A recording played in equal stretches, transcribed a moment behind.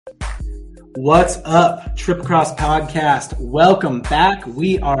What's up, Trip Across Podcast? Welcome back.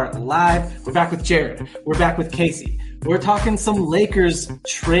 We are live. We're back with Jared. We're back with Casey. We're talking some Lakers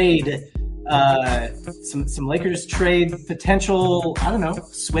trade, some Lakers trade potential, I don't know,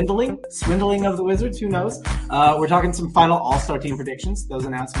 swindling of the Wizards, who knows? We're talking some final All-Star team predictions. Those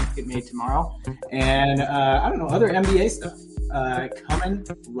announcements get made tomorrow. And, I don't know, other NBA stuff coming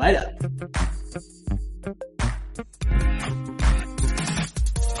right up.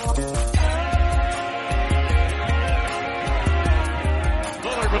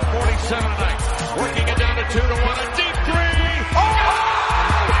 With 47 tonight, working it down to 2-1, a deep three. Oh!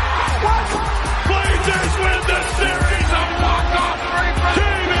 What? Blazers win the series. A walk-off three from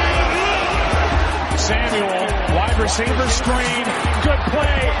Samuel, wide receiver screen, good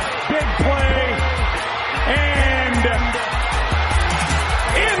play, big play, and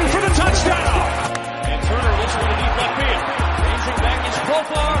in for the touchdown. And Turner looks for the deep left field, raising back his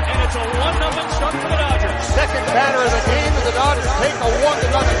profile, and it's a 1-0 start for the Dodgers. Second batter of the game, and the Dodgers take a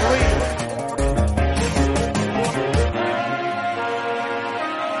 1-0 lead.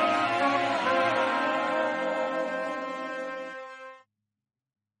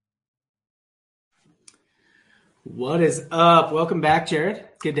 What is up? Welcome back, Jared.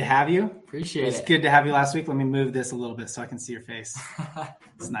 Good to have you. Appreciate it. It's good to have you last week. Let me move this a little bit so I can see your face.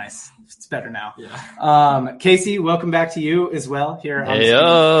 It's nice. It's better now. Yeah. Casey, welcome back to you as well here.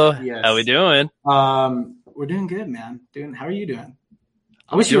 Heyo. Yes. How we doing? We're doing good, man. How are you doing?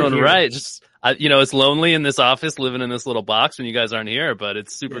 I I'm wish you were doing here. right. Just it's lonely in this office, living in this little box when you guys aren't here, but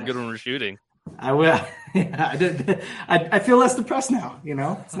it's super Yeah. good when we're shooting. I will. Yeah, I did. I feel less depressed now.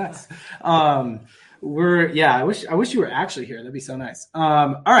 It's nice. I wish you were actually here. That'd be so nice.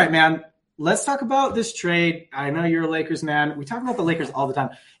 All right, man. Let's talk about this trade. I know you're a Lakers man. We talk about the Lakers all the time.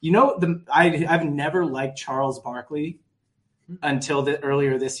 I've never liked Charles Barkley until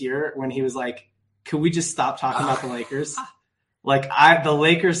earlier this year when he was like, "Could we just stop talking about the Lakers? The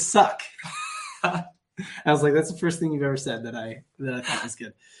Lakers suck." I was like, "That's the first thing you've ever said that I thought was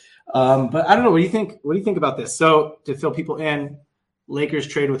good." But I don't know. What do you think? What do you think about this? So to fill people in, Lakers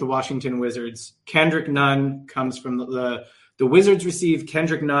trade with the Washington Wizards. Kendrick Nunn comes from the Wizards receive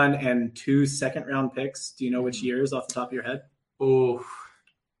Kendrick Nunn and 2 second-round picks. Do you know which years off the top of your head? Oh,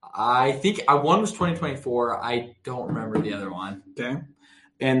 I think one was 2024. I don't remember the other one. Okay.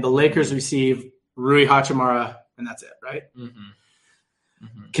 And the Lakers receive Rui Hachimura, and that's it, right? Mm-hmm.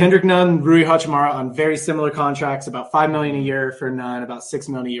 Mm-hmm. Kendrick Nunn, Rui Hachimura on very similar contracts, about $5 million a year for Nunn, about $6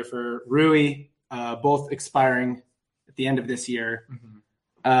 million a year for Rui, both expiring at the end of this year. Mm-hmm.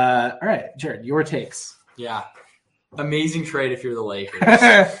 All right, Jared, your takes. Yeah. Amazing trade if you're the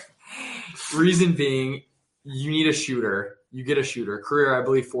Lakers. Reason being, you need a shooter. You get a shooter. Career, I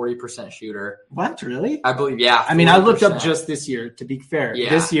believe, 40% shooter. What, really? I believe, yeah. 40%. I mean, I looked up just this year, to be fair.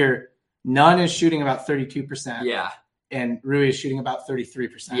 Yeah. This year, Nunn is shooting about 32%. Yeah. And Rui is shooting about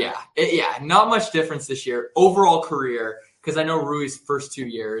 33%. Yeah. Not much difference this year. Overall career, because I know Rui's first 2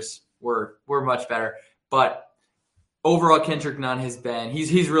 years were much better. But overall, Kendrick Nunn has been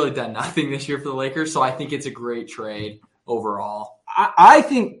he's really done nothing this year for the Lakers, so I think it's a great trade overall. I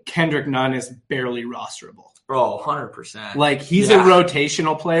think Kendrick Nunn is barely rosterable. Oh, 100%. Like, he's a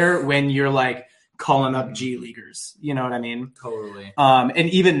rotational player when you're, like, calling up G Leaguers. You know what I mean? Totally. And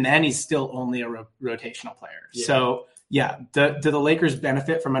even then, he's still only a rotational player. Yeah. So, yeah, do the Lakers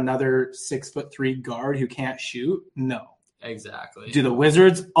benefit from another 6'3" guard who can't shoot? No. Exactly. Do the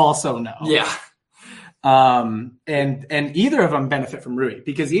Wizards? Also no. Yeah. And either of them benefit from Rui,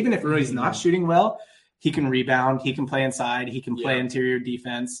 because even if Rui's not shooting well, he can rebound, he can play inside, he can play interior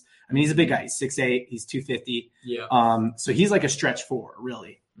defense. I mean, he's a big guy. He's 6'8", he's 250. Yeah. So he's like a stretch 4,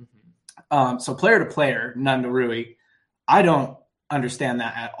 really. Mm-hmm. So player to player, Nunn to Rui, I don't understand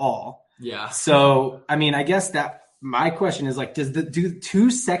that at all. Yeah. So, I mean, I guess that my question is, like, do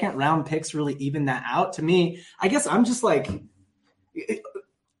 2 second-round picks really even that out? To me, I guess I'm just like,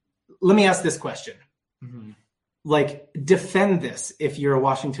 let me ask this question. Mm-hmm. Like, defend this if you're a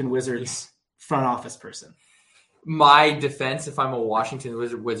Washington Wizards front office person. My defense, if I'm a Washington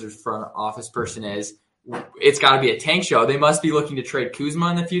Wizards front office person, is it's got to be a tank show. They must be looking to trade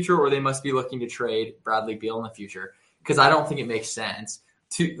Kuzma in the future, or they must be looking to trade Bradley Beal in the future, because I don't think it makes sense.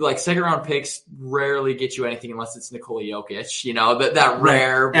 Second round picks rarely get you anything unless it's Nikola Jokic, that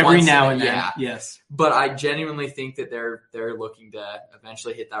rare every now and then. Yeah. Yes. But I genuinely think that they're looking to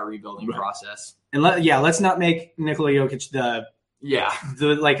eventually hit that rebuilding process. And let's not make Nikola Jokic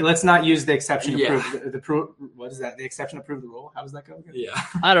let's not use the exception to prove what is that? The exception to prove the rule? How does that go again? Yeah.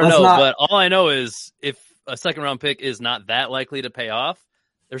 I don't know, but all I know is if a second round pick is not that likely to pay off,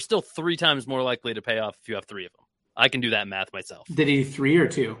 they're still 3 times more likely to pay off if you have 3 of them. I can do that math myself. Did he 3 or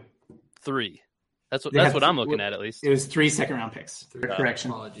 2? 3. That's They had what I'm looking at least. It was 3 second-round picks.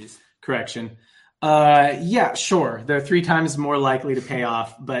 Correction. Apologies. Correction. Yeah, sure. They're 3 times more likely to pay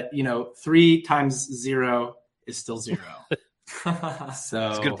off, but 3 times 0 is still 0. So That's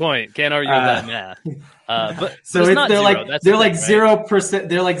a good point. Can't argue with that math. But so it's not they're 0. like That's they're the like thing, right? 0%.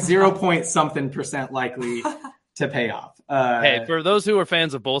 They're like 0 point something percent likely to pay off. Hey, for those who are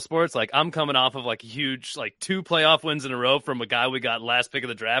fans of both sports, like I'm coming off of like huge, like 2 playoff wins in a row from a guy we got last pick of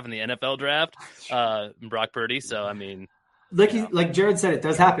the draft in the NFL draft, Brock Purdy. So I mean, like Jared said, it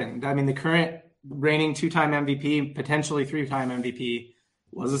does happen. I mean, the current reigning 2-time MVP, potentially 3-time MVP,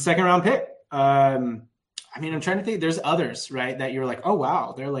 was a second-round pick. I mean, I'm trying to think. There's others, right, that you're like, oh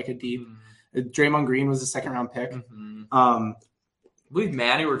wow, they're like a deep. Draymond Green was a second-round pick. I believe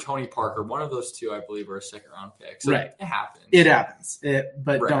Manny or Tony Parker, one of those two, I believe, are a second-round pick. So right, it happens. It happens,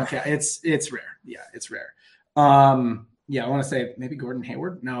 but rare. don't. It's rare. Yeah, it's rare. Yeah, I want to say maybe Gordon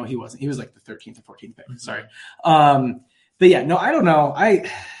Hayward. No, he wasn't. He was like the 13th or 14th pick. Sorry. But yeah, no, I don't know.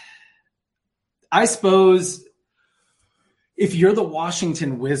 I suppose if you're the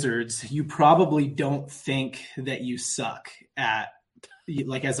Washington Wizards, you probably don't think that you suck at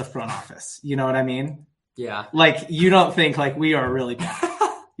like as a front office. You know what I mean? Yeah. Like you don't think like we are really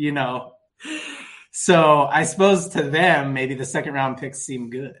bad, So I suppose to them, maybe the second round picks seem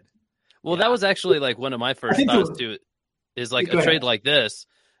good. Well, that was actually like one of my first thoughts too. Is like a trade like this.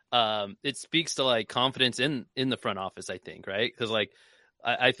 It speaks to like confidence in the front office, I think, right? Because like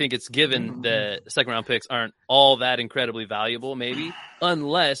I think it's given that second round picks aren't all that incredibly valuable, maybe,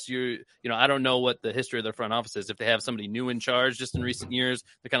 unless I don't know what the history of their front office is. If they have somebody new in charge just in recent years,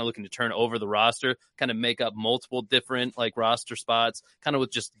 they're kind of looking to turn over the roster, kind of make up multiple different like roster spots, kind of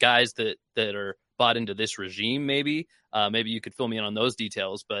with just guys that are bought into this regime, maybe. Maybe you could fill me in on those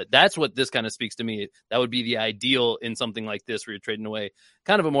details, but that's what this kind of speaks to me. That would be the ideal in something like this where you're trading away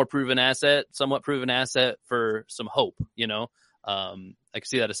kind of a more proven asset, somewhat proven asset for some hope, I can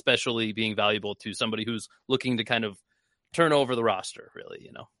see that especially being valuable to somebody who's looking to kind of turn over the roster,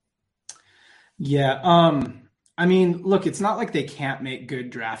 really, Yeah. I mean, look, it's not like they can't make good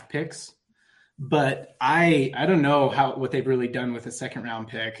draft picks, but I don't know what they've really done with a second round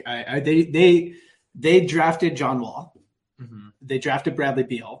pick. They drafted John Wall. Mm-hmm. They drafted Bradley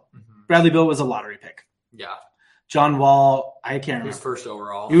Beal. Mm-hmm. Bradley Beal was a lottery pick. Yeah. John Wall, I can't remember. He was first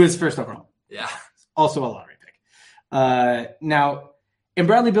overall. He was first overall. Yeah. Also a lottery pick. Now, and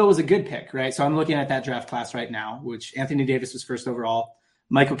Bradley Beal was a good pick, right? So I'm looking at that draft class right now, which Anthony Davis was first overall.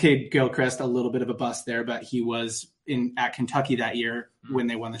 Michael Gilchrist, a little bit of a bust there, but he was at Kentucky that year when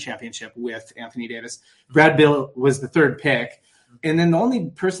they won the championship with Anthony Davis. Brad Beal was the third pick. And then the only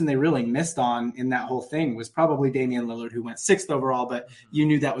person they really missed on in that whole thing was probably Damian Lillard, who went 6th overall, but you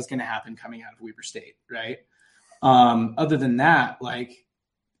knew that was going to happen coming out of Weber State, right? Other than that,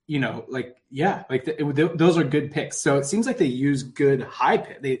 those are good picks. So it seems like they use good high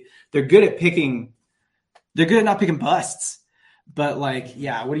pick. They're good at picking. They're good at not picking busts. But what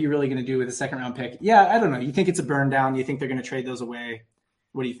are you really going to do with a second round pick? Yeah, I don't know. You think it's a burn down? You think they're going to trade those away?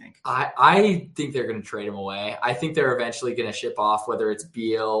 What do you think? I think they're going to trade them away. I think they're eventually going to ship off, whether it's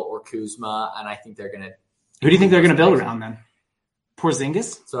Beal or Kuzma, and I think they're going to. Who do you think they're going to build around then?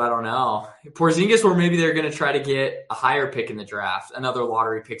 Porzingis? So I don't know. Porzingis, or maybe they're going to try to get a higher pick in the draft, another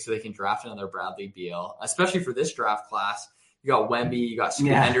lottery pick, so they can draft another Bradley Beal, especially for this draft class. You got Wemby, you got Scoot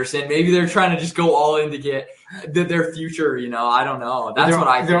Henderson. Maybe they're trying to just go all in to get their future. I don't know. That's what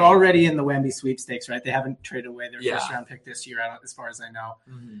I think. They're already in the Wemby sweepstakes, right? They haven't traded away their first round pick this year, as far as I know.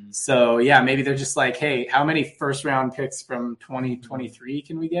 Mm-hmm. So maybe they're just like, hey, how many first round picks from 2023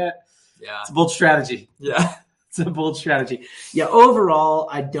 can we get? Yeah, it's a bold strategy. Yeah. It's a bold strategy. Yeah, overall,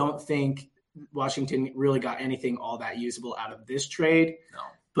 I don't think Washington really got anything all that usable out of this trade. No.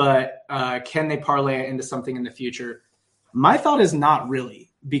 But can they parlay it into something in the future? My thought is not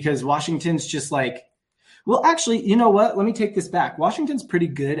really, because Washington's just like, well, actually, you know what? Let me take this back. Washington's pretty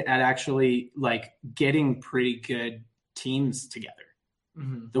good at actually getting pretty good teams together.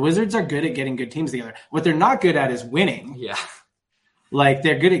 Mm-hmm. The Wizards are good at getting good teams together. What they're not good at is winning. Yeah.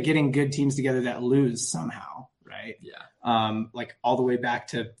 They're good at getting good teams together that lose somehow. Right. Yeah. All the way back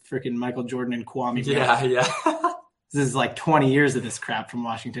to freaking Michael Jordan and Kwame. Yeah. Yeah. This is 20 years of this crap from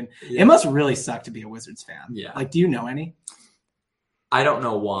Washington. Yeah. It must really suck to be a Wizards fan. Yeah. Do you know any? I don't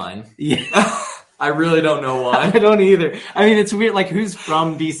know one. Yeah. I really don't know one. I don't either. I mean, it's weird. Who's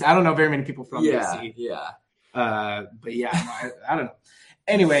from BC? I don't know very many people from BC. Yeah. But yeah, I don't know.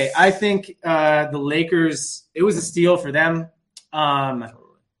 Anyway, I think the Lakers, it was a steal for them.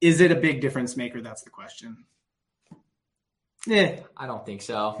 Is it a big difference maker? That's the question. Yeah. I don't think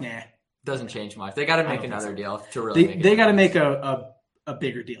so. Nah. Doesn't change much. They got to make another deal to really They got to make a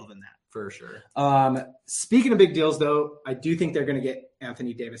bigger deal than that, For sure. Speaking of big deals, though, I do think they're going to get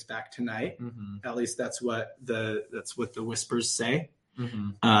Anthony Davis back tonight. Mm-hmm. At least that's what the whispers say.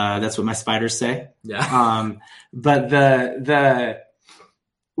 Mm-hmm. That's what my spiders say. Yeah. But the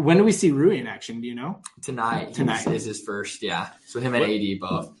when do we see Rui in action? Do you know? Tonight is his first. Yeah. So him and AD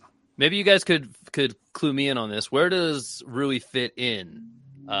both. Maybe you guys could clue me in on this. Where does Rui fit in?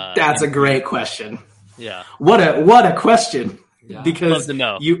 That's a great question. Yeah. What a question. Yeah. Because Love to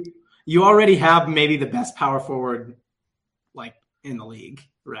know. you already have maybe the best power forward like in the league,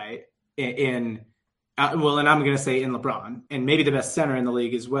 right? And I'm going to say in LeBron, and maybe the best center in the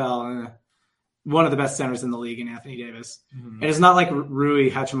league as well. One of the best centers in the league in Anthony Davis. Mm-hmm. And it's not like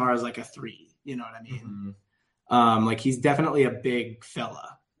Rui Hachimura is like a 3, you know what I mean? Mm-hmm. Like he's definitely a big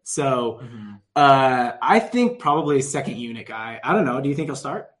fella. So I think probably a second unit guy. I don't know. Do you think he'll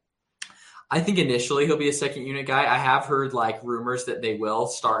start? I think initially he'll be a second unit guy. I have heard like rumors that they will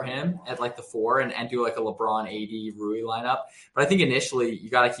start him at like the 4 and do like a LeBron, AD, Rui lineup. But I think initially you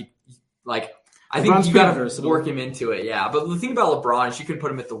got to keep like I think you got to work him into it. Yeah. But the thing about LeBron is you can put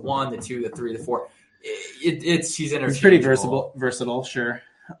him at the 1, the 2, the 3, the 4. He's interchangeable. He's pretty versatile, sure.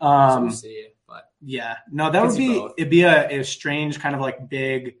 So we'll see, but yeah, no, that would be it'd be a strange kind of like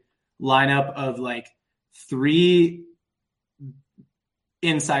big lineup of like 3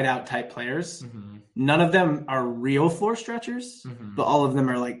 inside out type players. Mm-hmm. None of them are real floor stretchers, but all of them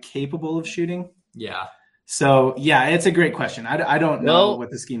are like capable of shooting. Yeah. So yeah, it's a great question. I don't know what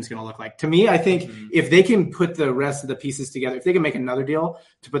the scheme's going to look like. To me, I think if they can put the rest of the pieces together, if they can make another deal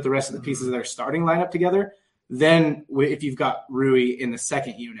to put the rest of the pieces of their starting lineup together, then if you've got Rui in the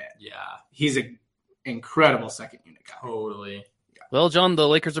second unit, he's an incredible second unit guy. Totally. Well, John, the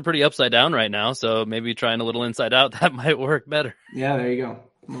Lakers are pretty upside down right now, so maybe trying a little inside out, that might work better. Yeah, there you go.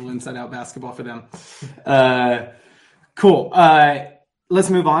 A little inside out basketball for them. Cool. Let's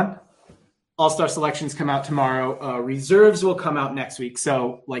move on. All-star selections come out tomorrow. Reserves will come out next week.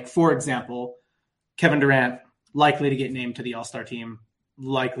 So, like, for example, Kevin Durant, likely to get named to the All-Star team,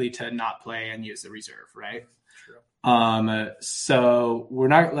 likely to not play and use the reserve, right? True. So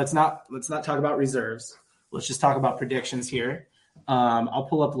let's not talk about reserves. Let's just talk about predictions here. I'll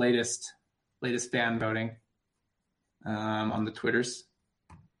pull up latest fan voting on the Twitters.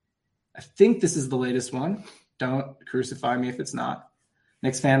 I think this is the latest one. Don't crucify me if it's not.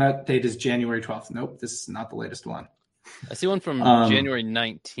 Next fan update is January 12th. Nope, this is not the latest one. I see one from January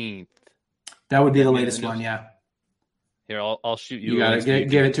 19th. That would be the latest one, yeah. Here, I'll shoot you. You got to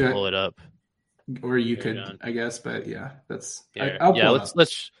give it to it. Pull it up. Or you could, I guess, but yeah, that's.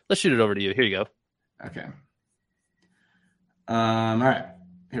 Let's shoot it over to you. Here you go. Okay. All right.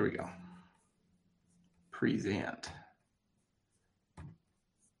 Here we go. Present.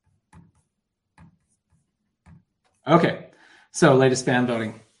 Okay. So latest fan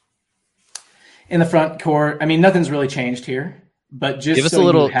voting. In the front court, I mean, nothing's really changed here, but just give us a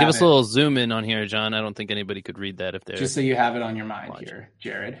little zoom in on here, John. I don't think anybody could read that if they're just so you have it on your mind here,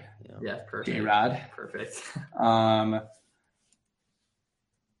 Jared. Yeah, perfect. J-Rod. Perfect. No,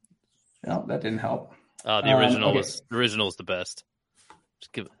 that didn't help. The original is the best.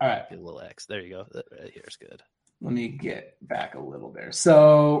 Just give a little X. There you go. That right here is good. Let me get back a little there.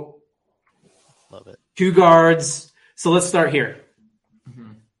 So, love it. 2 guards. So let's start here.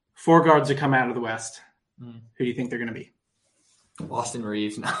 4 guards are coming out of the West. Who do you think they're going to be? Austin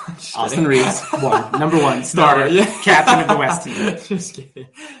Reeves. No, Austin Reeves, number 1 starter, captain of the West team. Just kidding.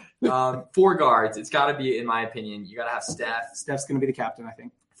 4 guards. It's got to be, in my opinion, you got to have Steph. Steph's going to be the captain, I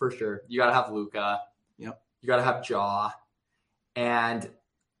think. For sure. You got to have Luka. Yep. You got to have Ja. And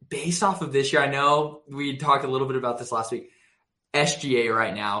based off of this year, I know we talked a little bit about this last week. SGA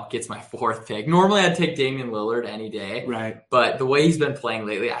right now gets my 4th pick. Normally I'd take Damian Lillard any day. Right. But the way he's been playing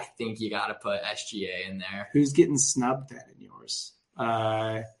lately, I think you got to put SGA in there. Who's getting snubbed then in yours?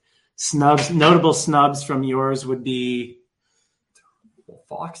 Notable snubs from yours would be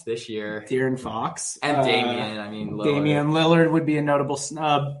Fox this year. De'Aaron Fox. And Damian. I mean, Lillard. Damian Lillard would be a notable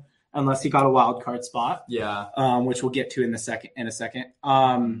snub unless he got a wild card spot. Yeah. Which we'll get to in a second.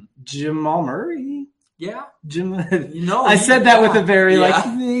 Jamal Murray. Yeah. I said that with a very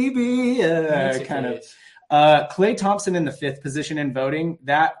maybe kind of. Klay Thompson in the 5th position in voting.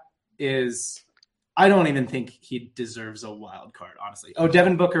 That is, I don't even think he deserves a wild card, honestly. Oh,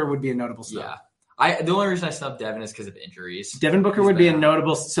 Devin Booker would be a notable snub. Yeah. The only reason I snubbed Devin is because of injuries. Devin Booker would be a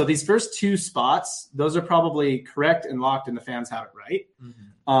notable. So these first 2 spots, those are probably correct and locked, and the fans have it right.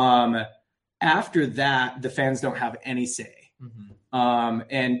 Mm-hmm. After that, the fans don't have any say. Mm-hmm.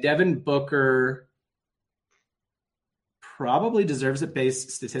 And Devin Booker probably deserves it based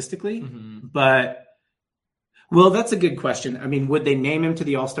statistically, but Well, that's a good question. I mean, would they name him to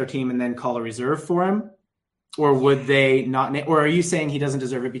the All-Star team and then call a reserve for him? Or would they not name, or are you saying he doesn't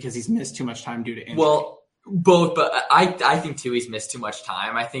deserve it because he's missed too much time due to injury? Well, both, but I think too he's missed too much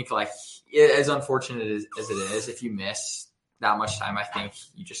time. I think like as unfortunate as it is, if you miss that much time, I think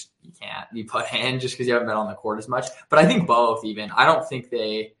you can't be put in just because you haven't been on the court as much. But I think both even. I don't think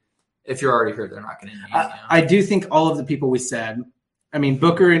if you're already hurt, they're not going to name you. I do think all of the people we said, I mean,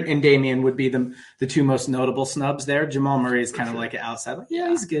 Booker and Damian would be the two most notable snubs there. Jamal Murray is kind of like an outside. Like, yeah,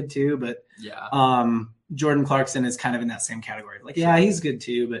 he's good too, but Jordan Clarkson is kind of in that same category. Like, yeah, he's good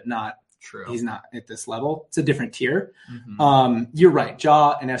too, but not true. He's not at this level. It's a different tier. Mm-hmm. You're right.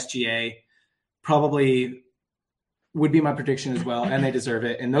 Ja and SGA probably would be my prediction as well, and they deserve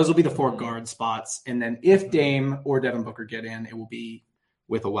it. And those will be the 4 guard spots. And then if Dame or Devin Booker get in, it will be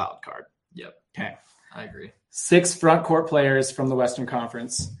with a wild card. Yep. Okay. I agree. 6 front court players from the Western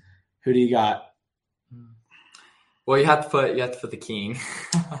Conference. Who do you got? Well, you have to put the king.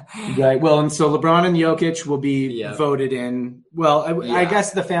 Right. Well, and so LeBron and Jokic will be voted in. Well, I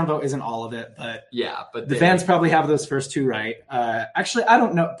guess the fan vote isn't all of it, but the fans probably have those first 2 right. Actually, I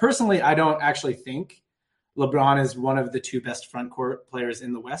don't know. Personally, I don't actually think LeBron is one of the 2 best front court players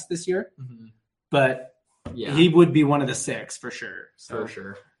in the West this year, but he would be one of the 6 for sure. So, for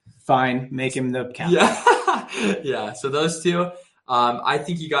sure. Fine, make him the captain. Yeah. So those 2, I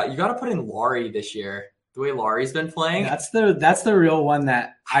think you got to put in Laurie this year. The way Laurie's been playing, that's the real one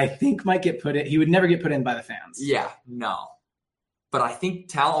that I think might get put in. He would never get put in by the fans. Yeah, no. But I think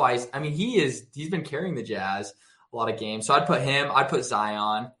talent wise, I mean, he's been carrying the Jazz a lot of games. So I'd put him. I'd put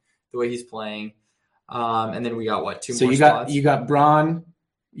Zion the way he's playing. And then we got 2 more spots. So you got Bron,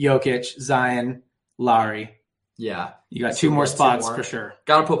 Jokic, Zion, Lowry. Yeah. You got 2 more spots for sure.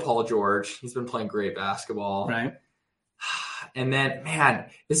 Got to put Paul George. He's been playing great basketball. Right. And then, man,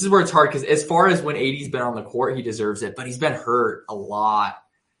 this is where it's hard because as far as when AD's been on the court, he deserves it. But he's been hurt a lot.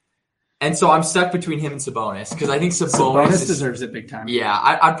 And so I'm stuck between him and Sabonis because I think Sabonis deserves it big time. Yeah,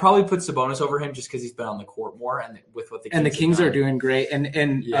 I'd probably put Sabonis over him just because he's been on the court more and with what the Kings and the Kings are doing great. And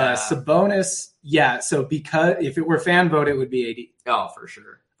Sabonis, So because if it were fan vote, it would be AD. Oh, for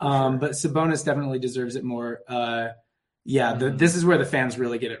sure. But Sabonis definitely deserves it more. This is where the fans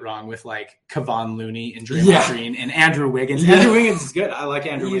really get it wrong with like Kevon Looney and Draymond Green and Andrew Wiggins. Andrew Wiggins is good. I like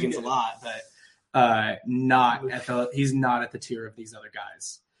Andrew Wiggins a lot, but he's not at the tier of these other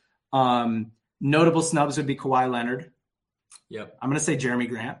guys. Notable snubs would be Kawhi Leonard. Yep. I'm going to say Jeremy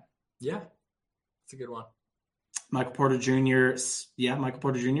Grant. Yeah. That's a good one. Michael Porter Jr. Yeah, Michael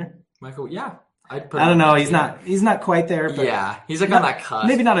Porter Jr. I don't know. He's not quite there. But he's like on that cusp.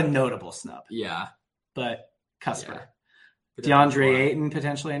 Maybe not a notable snub. Yeah. But cusper. Yeah. DeAndre Ayton,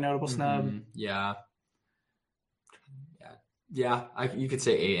 potentially a notable snub. Yeah. You could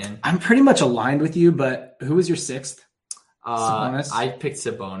say Ayton. I'm pretty much aligned with you, but who was your 6th? Sabonis. I picked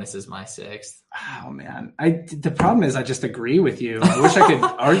Sabonis as my 6th. Oh man, the problem is I just agree with you. I wish I could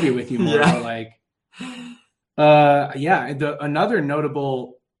argue with you more. Another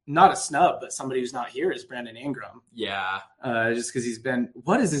notable, not a snub, but somebody who's not here is Brandon Ingram. Yeah. Just because he's been.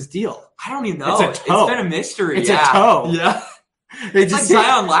 What is his deal? I don't even know. It's been a mystery. It's a toe. Yeah. It's like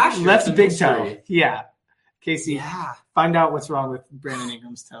Zion last year. Left big toe. Yeah. Casey. Yeah. Find out what's wrong with Brandon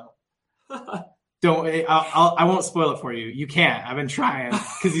Ingram's toe. I won't spoil it for you. You can't. I've been trying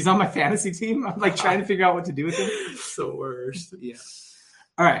because he's on my fantasy team. I'm like trying to figure out what to do with him. It's the worst. Yeah.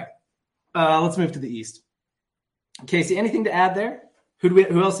 All right. Let's move to the East. Casey, anything to add there?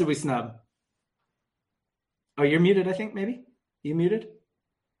 Who else did we snub? Oh, you're muted, I think, maybe? You muted?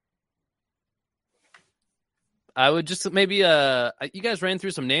 I would just maybe you guys ran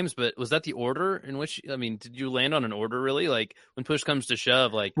through some names, but was that the order in which, I mean, did you land on an order really? Like when push comes to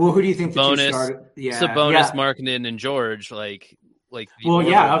shove, like well, who do you think Sabonis, Markkanen, and George, like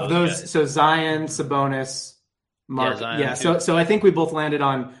of those, so Zion, Sabonis, Mark, so I think we both landed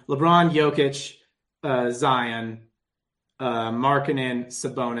on LeBron, Jokic, Zion, Markkanen,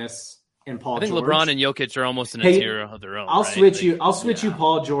 Sabonis, and Paul George. I think LeBron and Jokic are almost in a tier of their own. I'll switch you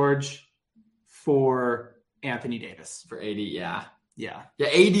Paul George for Anthony Davis. For AD, yeah.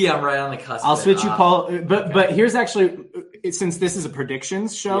 AD, I'm right on the cusp. I'll switch you, Paul. But here's actually, since this is a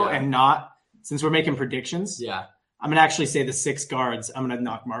predictions show and not since we're making predictions, I'm gonna actually say the 6 guards. I'm gonna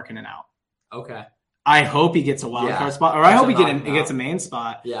knock Markkanen out. Okay. I hope he gets a wild card spot, or I hope he gets a main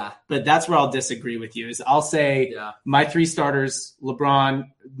spot. Yeah. But that's where I'll disagree with you. Is I'll say my 3 starters: LeBron.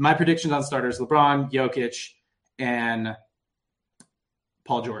 My predictions on starters: LeBron, Jokic, and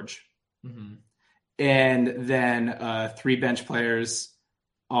Paul George. Mm-hmm. And then 3 bench players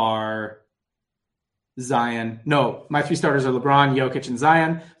are Zion. No, my 3 starters are LeBron, Jokic, and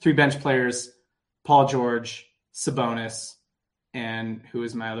Zion. 3 bench players, Paul George, Sabonis, and who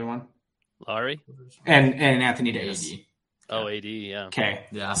is my other one? Laurie? And Anthony Davis. AD. Oh, AD, yeah. Okay.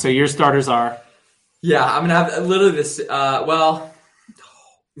 Yeah. So your starters are? Yeah, I'm gonna have literally this.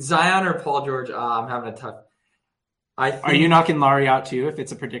 Zion or Paul George. I'm having a tough. Are you knocking Laurie out too? If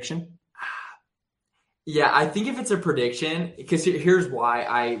it's a prediction? Yeah, I think if it's a prediction, because here's why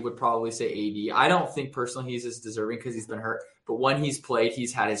I would probably say AD. I don't think personally he's as deserving because he's been hurt, but when he's played,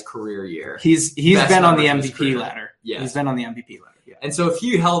 he's had his career year. He's been on the MVP ladder. Yeah, he's been on the MVP ladder. Yeah, and so if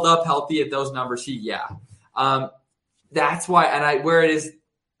he held up healthy at those numbers, that's why. And where it is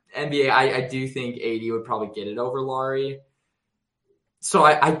NBA, I do think AD would probably get it over Laurie. So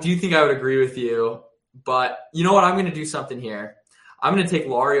I do think I would agree with you, but you know what? I'm going to do something here. I'm going to take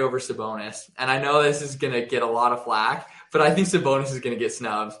Laurie over Sabonis, and I know this is going to get a lot of flack, but I think Sabonis is going to get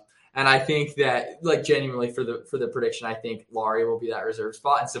snubbed. And I think that, like, genuinely for the prediction, I think Laurie will be that reserve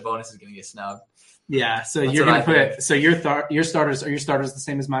spot, and Sabonis is going to get snubbed. Yeah, so you're going to put – so your starters – are your starters the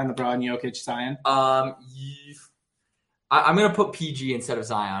same as mine, LeBron, Jokic, Zion? I'm going to put PG instead of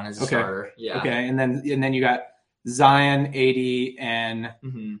Zion as a starter. Yeah. Okay, and then you got Zion, AD, and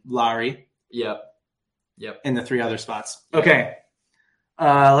Laurie. Yep. In the three other spots. Okay.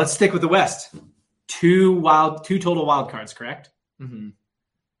 Let's stick with the West. Two total wild cards, correct? Mm-hmm.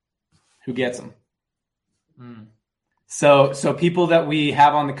 Who gets them? So people that we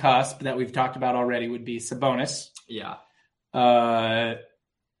have on the cusp that we've talked about already would be Sabonis. Yeah.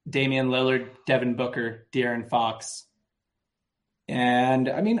 Damian Lillard, Devin Booker, De'Aaron Fox. And,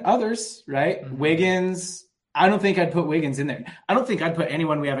 I mean, others, right? Mm-hmm. Wiggins. I don't think I'd put Wiggins in there. I don't think I'd put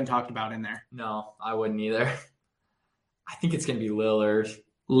anyone we haven't talked about in there. No, I wouldn't either. I think it's going to be Lillard.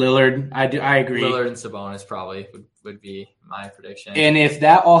 I agree. Lillard and Sabonis probably would be my prediction. And if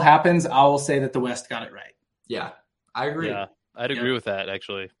that all happens, I will say that the West got it right. Yeah, I agree. Yeah, I'd agree with that,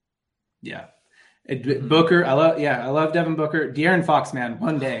 actually. Yeah. Booker, I love Devin Booker. De'Aaron Fox, man,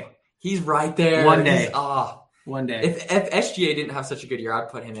 one day. He's right there. One day. One day. If SGA didn't have such a good year, I'd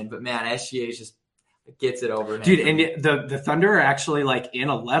put him in. But, man, SGA just gets it over. Dude, and the Thunder are actually, like, in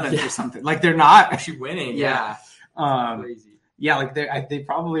 11th or something. Like, they're not. Actually winning, yeah. Crazy. Yeah, like they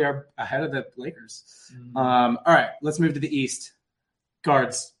probably are ahead of the Lakers. All right, let's move to the East.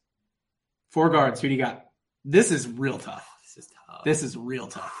 Guards. 4 guards. Who do you got? This is real tough. This is real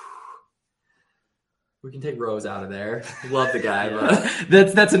tough. We can take Rose out of there. Love the guy,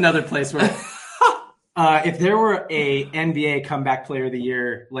 but that's another place where if there were a NBA comeback player of the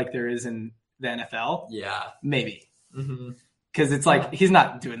year like there is in the NFL, maybe. Mm-hmm. Because it's like he's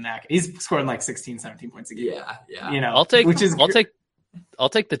not doing that. He's scoring like 16, 17 points a game. Yeah. You know, I'll take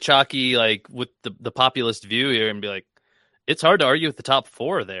the chalky, like, with the populist view here and be like, it's hard to argue with the top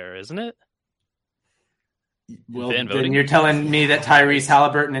 4 there, isn't it? Well, then you're telling me that Tyrese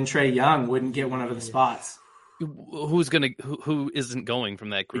Halliburton and Trae Young wouldn't get one of the spots. Who isn't going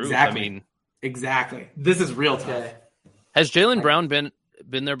from that group? Exactly. I mean, exactly. This is real tough. Okay. Has Jaylen Brown been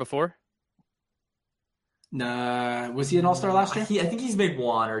there before? Nah, was he an All-Star last year? I think he's made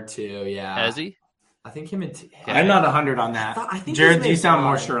 1 or 2. Yeah. Has he? I think him and I'm not 100 on that. I think Jared, you sound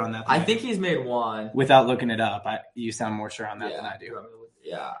more sure on that. I think he's made 1 without looking it up. You sound more sure on that than I do.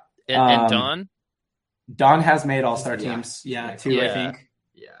 Yeah. And Don? Don has made All-Star teams. Yeah, 2, I think.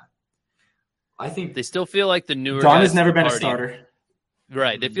 Yeah. I think they still feel like the newer Don guys has never been party. A starter.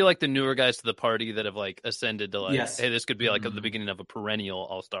 Right. They feel like the newer guys to the party that have, like, ascended to, like, yes. Hey, this could be like the beginning of a perennial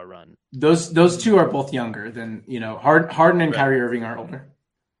All-Star run. Those 2 are both younger than, Harden and Kyrie Irving are older.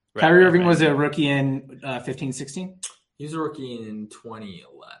 Right, Kyrie Irving was a rookie in 15-16. He was a rookie in 2011.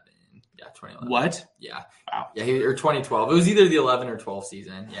 Yeah, 2011. What? Yeah. Wow. Yeah, or 2012. It was either the 11 or 12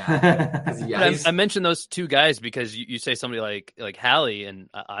 season. Yeah. I mentioned those 2 guys because you say somebody like Hallie, and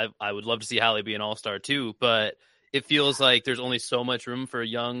I would love to see Hallie be an All-Star too, but it feels like there's only so much room for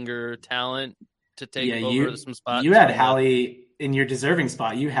younger talent to take over some spots. You had Hallie in your deserving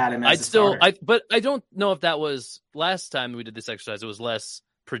spot. You had him as a starter. But I don't know if that was last time we did this exercise. It was less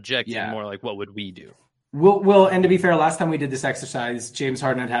projecting, more like what would we do? Well, and to be fair, last time we did this exercise, James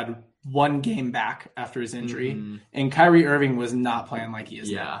Harden had 1 game back after his injury, and Kyrie Irving was not playing like he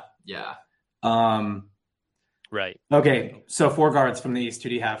is now. Yeah. Right. Okay, so 4 guards from the East. Who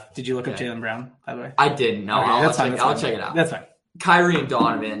do you have? Did you look up Jaylen Brown, by the way? I didn't. No, okay, I'll check it out. That's fine. Kyrie and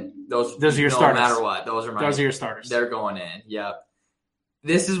Donovan, those are your starters. No matter what, those are your starters. They're going in. Yep.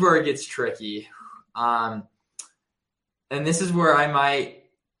 This is where it gets tricky. And this is where I might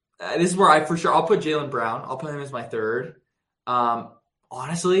 – this is where I for sure – I'll put Jaylen Brown. I'll put him as my 3rd.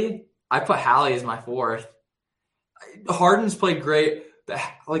 Honestly, I put Hallie as my 4th. Harden's played great, but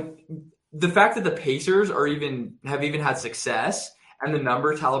like the fact that the Pacers have even had success and the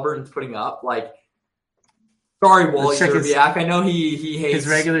numbers Halliburton's putting up, like Sorry, Wally Szczerbiak. I know he hates his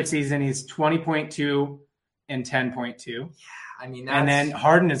regular season. He's 20.2 and 10.2. I mean, and then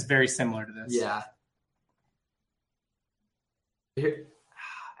Harden is very similar to this. Yeah.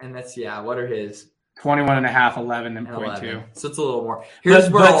 And that's what are his? 21.5, 11, and 0.2. So it's a little more.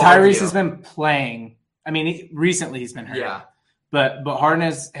 But Tyrese has been playing. I mean, recently he's been hurt. Yeah. But Harden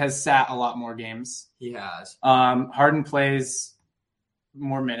has sat a lot more games. He has. Harden plays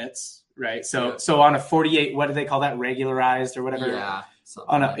more minutes, right? So on a 48, what do they call that? Regularized or whatever. Yeah.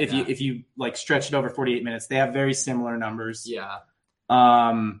 If you like stretch it over 48 minutes, they have very similar numbers. Yeah.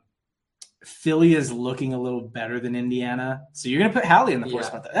 Philly is looking a little better than Indiana, so you're going to put Hallie in the fourth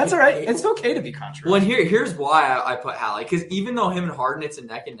spot. That's all right. It's okay to be controversial. Well, here's why I put Hallie, because even though him and Harden, it's a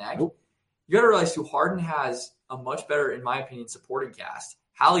neck and neck. You got to realize too, Harden has a much better, in my opinion, supporting cast.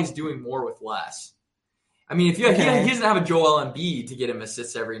 Hallie's doing more with less. I mean, he doesn't have a Joel Embiid to get him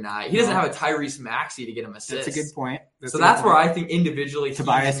assists every night. He doesn't have a Tyrese Maxey to get him assists. That's a good point. That's where I think individually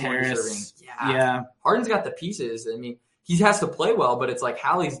Tobias Harris. Yeah. Harden's got the pieces. I mean, he has to play well, but it's like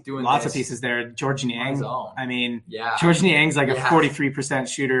Hallie's doing lots of pieces there. George Niang. I mean, George Niang's like a 43%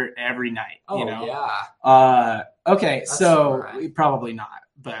 shooter every night. Oh, okay, so probably not.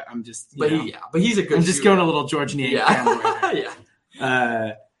 But I'm just, but he's a good. I'm just shooter. going a little George Niang fanboy.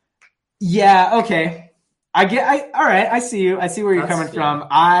 Okay. All right. I see you. I see where you're coming from.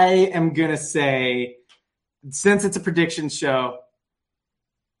 I am gonna say, since it's a prediction show,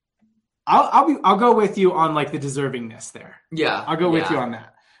 I'll go with you on like the deservingness there. Yeah, I'll go with you on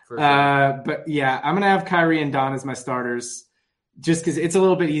that. For sure. But I'm gonna have Kyrie and Don as my starters, just because it's a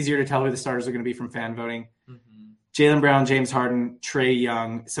little bit easier to tell who the starters are gonna be from fan voting. Jaylen Brown, James Harden, Trae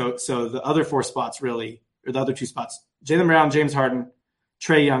Young. So the other four spots really, or the other two spots, Jaylen Brown, James Harden,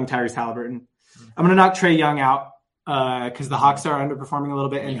 Trae Young, Tyrese Halliburton. I'm going to knock Trae Young out because the Hawks are underperforming a little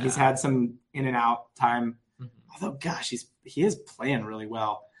bit, and he's had some in and out time. Although, gosh, he is playing really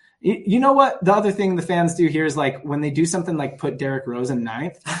well. You know what? The other thing the fans do here is like when they do something like put Derrick Rose in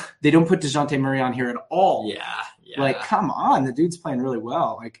ninth, they don't put DeJounte Murray on here at all. Yeah. Like, come on, the dude's playing really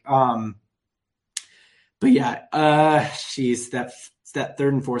well. Like, but that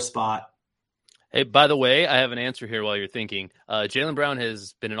third and fourth spot. Hey, by the way, I have an answer here while you're thinking. Jaylen Brown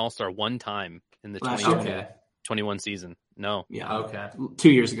has been an all-star one time in the 2021 season. No. Yeah. Okay.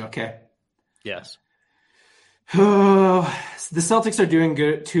 2 years ago. Okay. Yes. The Celtics are doing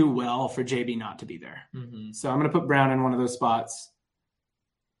good too well for JB not to be there. So I'm going to put Brown in one of those spots.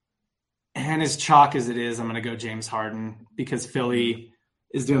 And as chalk as it is, I'm going to go James Harden because Philly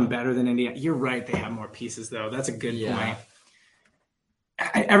is doing better than Indiana. You're right. They have more pieces, though. That's a good point.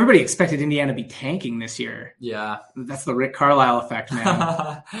 Everybody expected Indiana to be tanking this year. Yeah. That's the Rick Carlisle effect,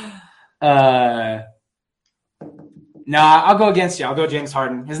 man. I'll go against you. I'll go James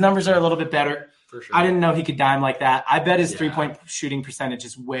Harden. His numbers are a little bit better. For sure. I didn't know he could dime like that. I bet his three-point shooting percentage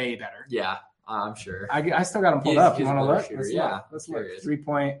is way better. Yeah, I'm sure. I still got him pulled up. You want to look? Let's look. Curious.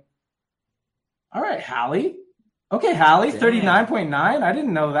 3-point. All right, Hallie. Okay, Hallie, 39.9. I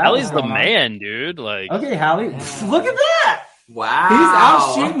didn't know that. Hallie's the man, dude. Like, okay, Hallie. Look at that. Wow. He's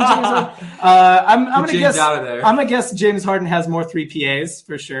out shooting James Harden. I'm gonna guess. Out of there. I'm gonna guess James Harden has more 3 PAs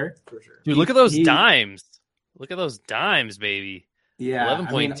for sure. Dude, look at those dimes. Look at those dimes, baby. Yeah,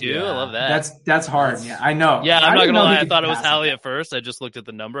 11.2. I love that. That's hard. Yeah, I know. Yeah, I'm not gonna lie. I thought it was Hallie at first. I just looked at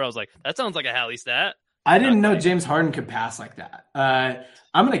the number. I was like, that sounds like a Hallie stat. I didn't know James Harden could pass like that.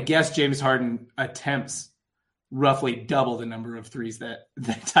 I'm gonna guess James Harden attempts roughly double the number of threes that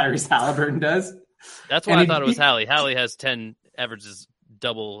Tyrese Halliburton does. That's why I thought it was Hallie. Hallie has 10 averages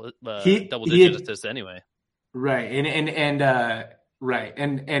double digit assists anyway. Right. And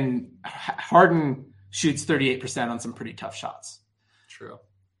Harden shoots 38% on some pretty tough shots. True.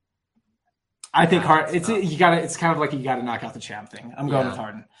 I think it's kind of like you gotta knock out the champ thing. I'm going with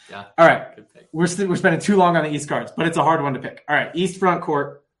Harden. Yeah. All right. We're spending too long on the East cards, but it's a hard one to pick. All right, East front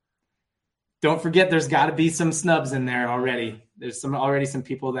court. Don't forget there's gotta be some snubs in there already. There's already some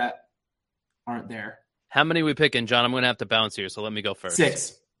people that aren't there. How many we picking, John? I'm going to have to bounce here, so let me go first.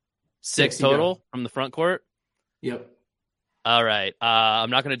 6. 6 total from the front court? Yep. All right. I'm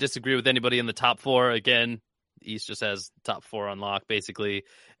not going to disagree with anybody in the top 4. Again, the East just has top 4 on lock, basically.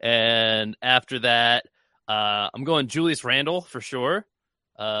 And after that, I'm going Julius Randle for sure,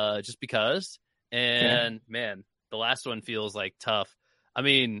 just because. And, man, the last one feels like tough. I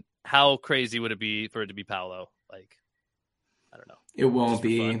mean, how crazy would it be for it to be Paolo? Like, I don't know. It won't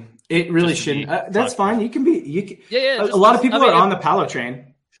be. It really shouldn't. That's fine. You can be. Yeah. A lot of people are on the Paolo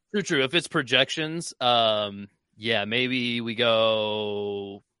train. True. If it's projections, maybe we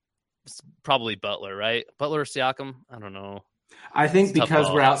go probably Butler, right? Butler or Siakam? I don't know. I think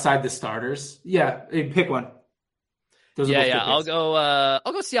because we're outside the starters. Yeah, pick one. Those are both good I'll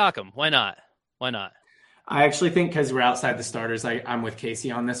picks. go Siakam. Why not? I actually think because we're outside the starters, I'm with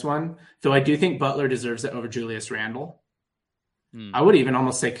Casey on this one. Though I do think Butler deserves it over Julius Randle. I would even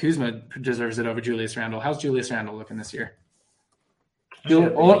almost say Kuzma deserves it over Julius Randle. How's Julius Randle looking this year?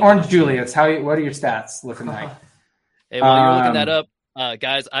 Orange Julius, what are your stats looking like? Hey, while you're looking that up,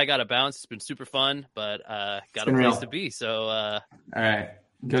 guys, I got to bounce. It's been super fun, but got a place to be. So, all right,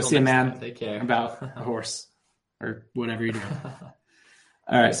 go see a man Take care. about a horse or whatever you're doing.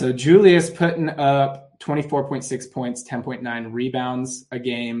 All right, so Julius putting up 24.6 points, 10.9 rebounds a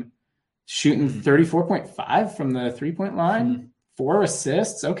game, shooting 34.5 from the 3-point line, 4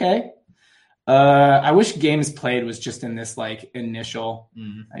 assists. Okay. I wish games played was just in this like initial.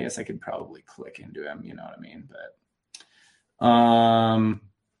 I guess I could probably click into him, you know what I mean? But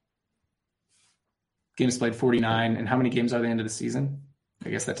games played 49, and how many games are the end of the season? I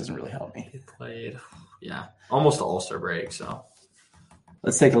guess that doesn't really help me. He played, almost All-Star break. So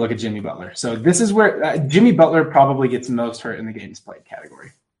let's take a look at Jimmy Butler. So this is where Jimmy Butler probably gets most hurt in the games played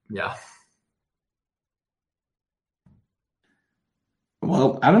category. Yeah.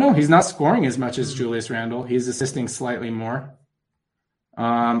 Well, I don't know. He's not scoring as much as Julius Randle. He's assisting slightly more.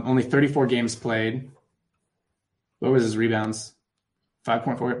 Only 34 games played. What was his rebounds?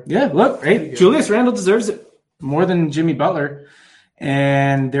 5.4. Yeah, look, hey, Julius Randle deserves it more than Jimmy Butler.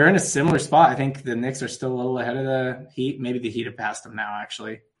 And they're in a similar spot. I think the Knicks are still a little ahead of the Heat. Maybe the Heat have passed them now,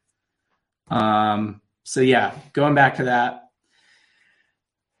 actually. So, yeah, going back to that.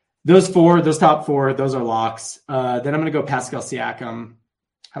 Those top four, those are locks. Then I'm going to go Pascal Siakam.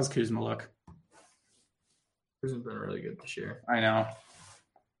 How's Kuzma look? Kuzma's been really good this year. I know.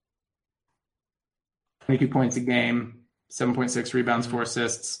 22 points a game, 7.6 rebounds, 4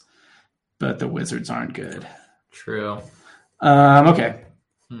 assists. But the Wizards aren't good. True. Okay.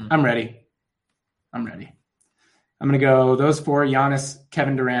 I'm ready. I'm going to go those four: Giannis,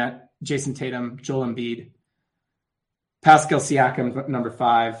 Kevin Durant, Jason Tatum, Joel Embiid. Pascal Siakam, number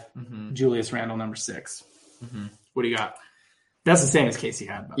 5. Julius Randle, number 6. What do you got? That's the same as Casey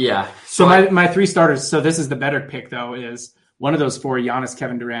had. Yeah. So my 3 starters, so this is the better pick, though, is one of those 4, Giannis,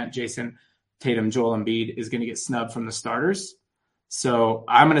 Kevin Durant, Jason Tatum, Joel Embiid, is going to get snubbed from the starters. So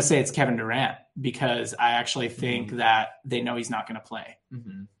I'm going to say it's Kevin Durant because I actually think that they know he's not going to play.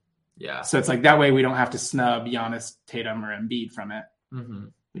 Yeah. So it's like that way we don't have to snub Giannis, Tatum, or Embiid from it.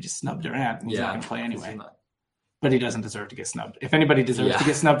 We just snub Durant and he's not going to play anyway. But he doesn't deserve to get snubbed. If anybody deserves to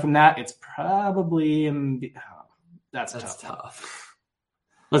get snubbed from that, it's probably Embiid. Oh, that's tough.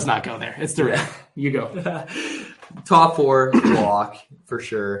 Let's not go there. It's Durant. You go. Top 4 lock for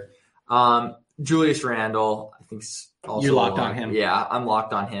sure. Julius Randle, I think also you're locked on him. Yeah, I'm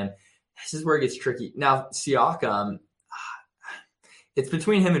locked on him. This is where it gets tricky. Now, Siakam, it's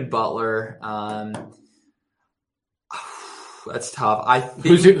between him and Butler. That's tough. I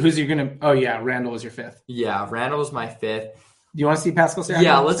think who's you gonna? Oh yeah, Randle is your 5th. Yeah, Randle is my 5th. Do you want to see Pascal Siakam?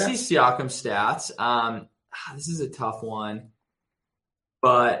 Yeah, let's see Siakam stats. This is a tough one,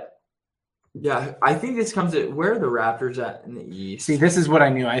 but yeah, I think this comes at where are the Raptors at in the East? See, this is what I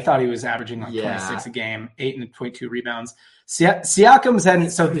knew. I thought he was averaging like 26 a game, 8.2 rebounds. Siakam's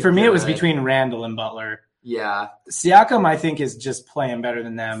had, so for me, it was between Randle and Butler. Yeah. Siakam, I think, is just playing better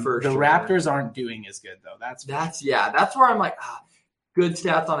than them. For the sure. Raptors aren't doing as good, though. That's where I'm like, good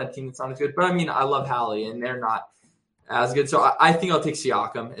stats on a team that's not as good. But I mean, I love Hallie, and they're not as good. So I think I'll take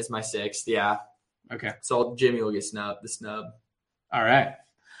Siakam as my 6th. Yeah. Okay. So Jimmy will get the snub. All right.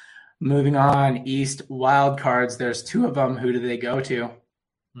 Moving on, East wild cards. There's 2 of them. Who do they go to?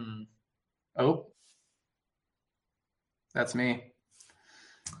 Oh, that's me.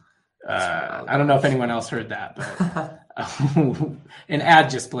 I don't know if anyone else heard that, but an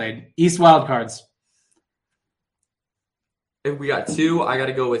ad just played. East wild cards. If we got 2, I got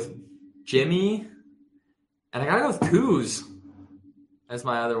to go with Jimmy, and I got to go with Kuz as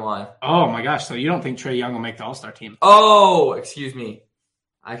my other one. Oh my gosh! So you don't think Trae Young will make the All-Star team? Oh, excuse me.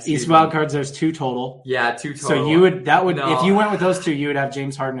 East wild cards. There's 2 total. Yeah, 2 total. So if you went with those 2, you would have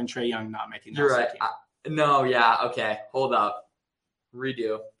James Harden and Trae Young not making the All-Star team. No, yeah, okay. Hold up.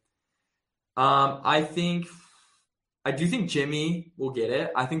 Redo. I do think Jimmy will get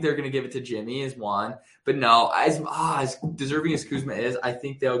it. I think they're going to give it to Jimmy as 1. But no, as deserving as Kuzma is, I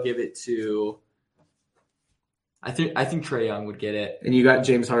think they'll give it to. I think Trae Young would get it. And you got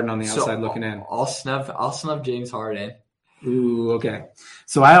James Harden on the outside looking in. I'll snub James Harden. Ooh, okay.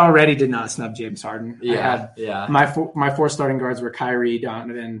 So I already did not snub James Harden. Yeah. My 4 starting guards were Kyrie,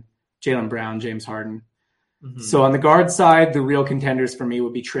 Donovan, Jaylen Brown, James Harden. So on the guard side, the real contenders for me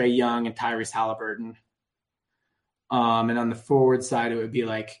would be Trae Young and Tyrese Halliburton. And on the forward side, it would be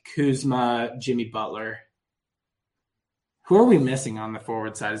like Kuzma, Jimmy Butler. Who are we missing on the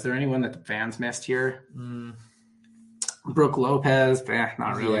forward side? Is there anyone that the fans missed here? Brooke Lopez?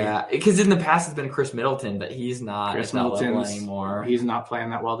 Not really. Yeah, because in the past it's been Chris Middleton, but he's not at that level anymore. He's not playing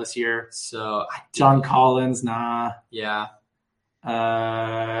that well this year. So John Collins, nah. Yeah.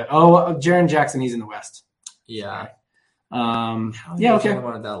 Jaren Jackson, he's in the West. Yeah. Okay.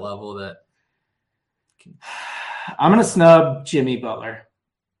 One at that level that. I'm gonna snub Jimmy Butler,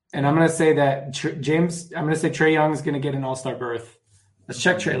 and I'm gonna say that Trae Young is gonna get an All-Star berth. Let's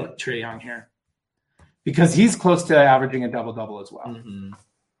check Trae Young here, because he's close to averaging a double-double as well. Mm-hmm.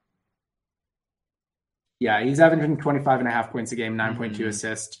 Yeah, he's averaging 25.5 points a game, 9.2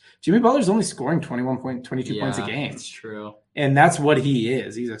 assists. Jimmy Butler's only scoring 22 points a game. That's true. And that's what he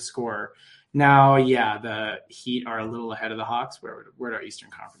is. He's a scorer. Now, yeah, the Heat are a little ahead of the Hawks. Where do our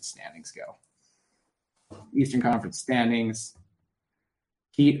Eastern Conference standings go? Eastern Conference standings.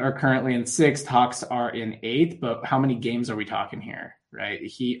 Heat are currently in 6th. Hawks are in 8th. But how many games are we talking here, right? The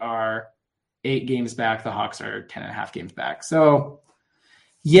Heat are 8 games back. The Hawks are 10.5 games back. So,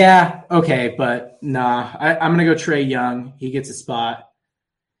 yeah, okay. But nah, I'm going to go Trae Young. He gets a spot.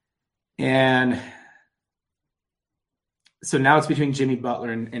 And so now it's between Jimmy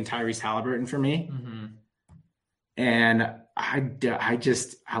Butler and Tyrese Halliburton for me. Mm-hmm. And I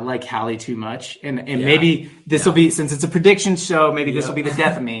like Hallie too much. And maybe this will be, since it's a prediction show, maybe this will be the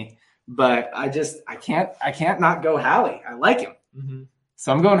death of me. But I can't not go Hallie. I like him. Mm-hmm.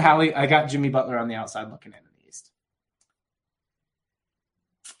 So I'm going Hallie. I got Jimmy Butler on the outside looking in the East.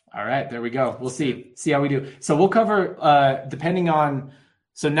 All right, there we go. We'll see how we do. So we'll cover depending on.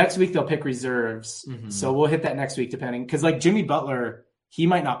 So next week they'll pick reserves. Mm-hmm. So we'll hit that next week depending, because like Jimmy Butler, he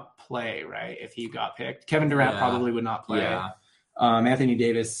might not play, right? If he got picked, Kevin Durant probably would not play. Yeah. Anthony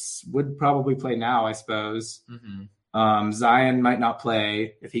Davis would probably play now, I suppose. Mm-hmm. Zion might not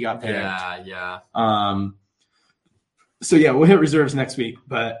play if he got picked. Yeah. So yeah, we'll hit reserves next week,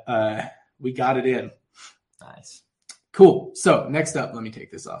 but we got it in. Nice. Cool. So next up, let me take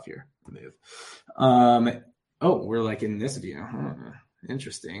this off here. Move. We're like in this view.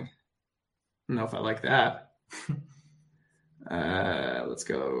 Interesting. I don't know if I like that. Let's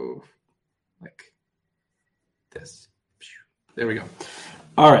go like this. There we go.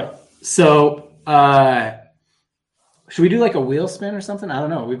 All right. So should we do like a wheel spin or something? I don't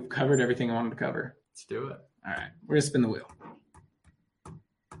know. We've covered everything I wanted to cover. Let's do it. All right. We're going to spin the wheel.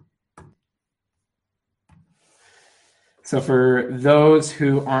 So for those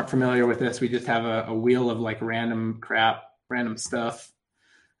who aren't familiar with this, we just have a wheel of like random stuff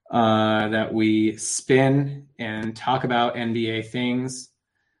that we spin and talk about NBA things.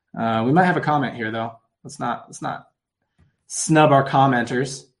 We might have a comment here though. Let's not snub our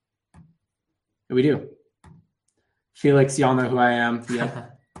commenters. We do. Felix, y'all know who I am. Yeah.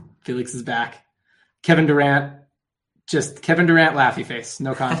 Felix is back. Kevin Durant, just Kevin Durant laughy face.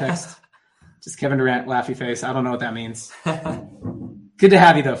 No context. Just Kevin Durant laughy face. I don't know what that means. Good to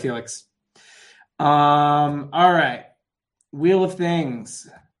have you though, Felix. All right. Wheel of things.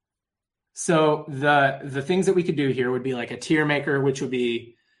 So the things that we could do here would be like a tier maker, which would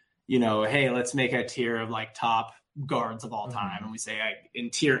be, hey, let's make a tier of like top guards of all time. Mm-hmm. And we say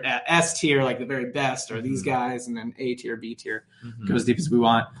in tier S tier, like the very best are these guys, and then A tier, B tier, go as deep as we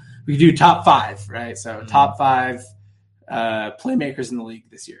want. We do top 5, right? So top 5 playmakers in the league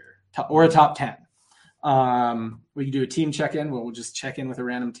this year, or a top 10. We can do a team check-in where we'll just check in with a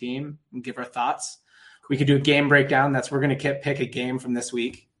random team and give our thoughts. We could do a game breakdown. We're going to pick a game from this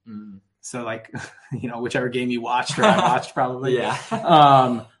week. So like, whichever game you watched or I watched probably.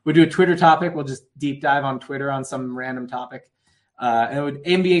 Yeah. We'll do a Twitter topic. We'll just deep dive on Twitter on some random topic. And it would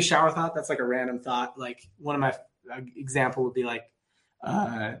NBA shower thought. That's like a random thought. Like one of my example would be like,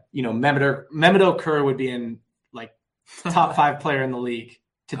 Mehmet Kerr would be in like top 5 player in the league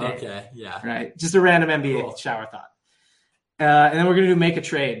today. Okay. Yeah. Right. Just a random NBA shower thought. And then we're going to do make a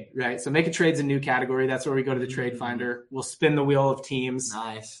trade, right? So make a trade's a new category. That's where we go to the trade finder. We'll spin the wheel of teams.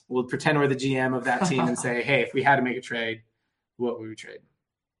 Nice. We'll pretend we're the GM of that team and say, hey, if we had to make a trade, what would we trade?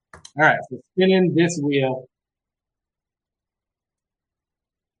 All right. So spinning this wheel.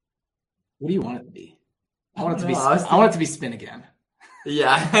 What do you want it to be? I want it to be spin again.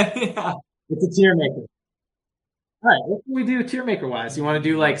 Yeah. It's a tier maker. All right. What can we do tier maker wise? You want to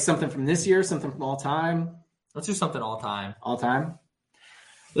do like something from this year, something from all time? Let's do something all time. All time.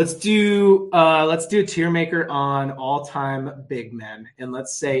 Let's do a tier maker on all time big men, and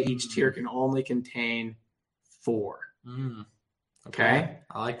let's say each tier can only contain 4. Okay,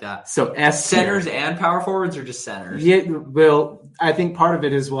 I like that. So S centers and power forwards, or just centers? Yeah. Well, I think part of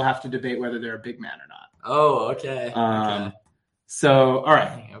it is we'll have to debate whether they're a big man or not. Oh, okay. So all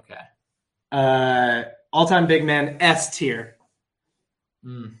right. Okay. All-time big man, S tier.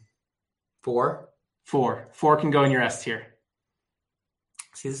 4. 4 can go in your S tier.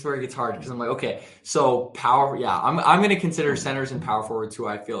 See, this is where it gets hard because I'm like, okay, so power. Yeah, I'm going to consider centers and power forwards who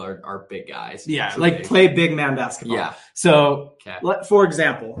I feel are big guys. Yeah, so like big. play big man basketball. Yeah. So, Okay. for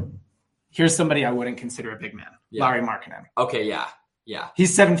example, here's somebody I wouldn't consider a big man. Yeah. Larry Markkinen. Okay, yeah.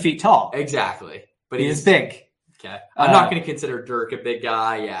 He's 7 feet tall. Exactly. But He is big. Okay. I'm not going to consider Dirk a big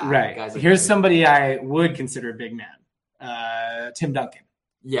guy. Yeah. Right. Guys like Here's Dirk. somebody I would consider a big man. Tim Duncan,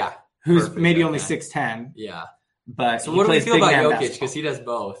 Yeah. who's Perfect, maybe only okay. 6'10", Yeah. but So he what do we plays feel big about man Jokic? basketball. Because he does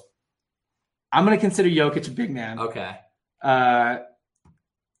both. I'm going to consider Jokic a big man. Okay.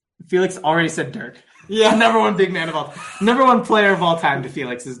 Felix already said Dirk. Yeah. Number one player of all time to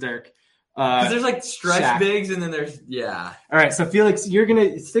Felix is Dirk. Because there's like stretch Shaq. bigs and then there's, yeah. All right, so Felix, you're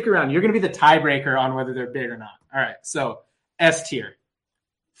going to stick around. You're going to be the tiebreaker on whether they're big or not. All right, so S tier.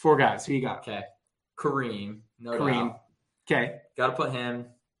 4 guys. Who you got? Okay. Kareem. No Kareem. doubt. Okay. Got to put him.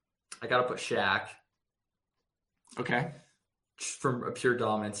 I got to put Shaq Okay. from a pure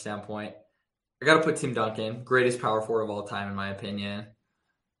dominance standpoint. I got to put Tim Duncan, greatest power forward of all time, in my opinion.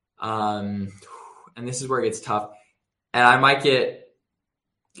 And this is where it gets tough. And I might get,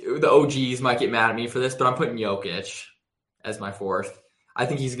 the OGs might get mad at me for this, but I'm putting Jokic as my 4th. I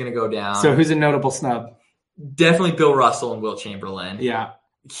think he's going to go down. So who's a notable snub? Definitely Bill Russell and Wilt Chamberlain. Yeah.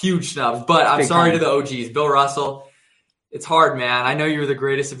 Huge snubs. But I'm Big sorry time. to the OGs. Bill Russell, it's hard, man. I know you were the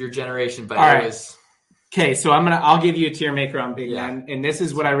greatest of your generation, but All it right. was... Okay, so I'll give you a tier maker on big Yeah. man, and this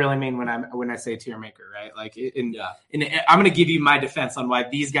is what I really mean when I say tier maker, right? Like, Yeah. I'm going to give you my defense on why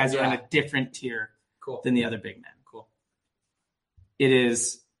these guys are in Yeah. a different tier Cool. than the other big men. Cool. It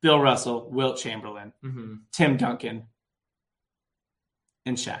is Bill Russell, Wilt Chamberlain, Mm-hmm. Tim Duncan,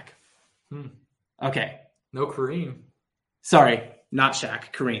 and Shaq. Okay, No Kareem. sorry, not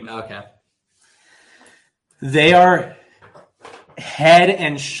Shaq, Kareem. Okay. They are head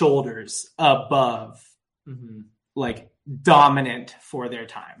and shoulders above, like, dominant for their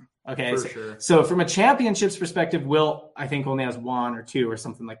time. Okay, For sure. So from a championships perspective, Wilt, I think, only has 1 or 2 or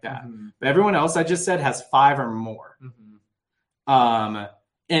something like that. Mm-hmm. But everyone else I just said has 5 or more. And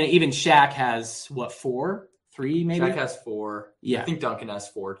even Shaq has, 4? 3 maybe? Shaq has 4. Yeah. I think Duncan has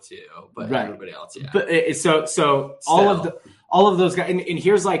 4 too, but Right. everybody else, yeah. But so all of those guys, and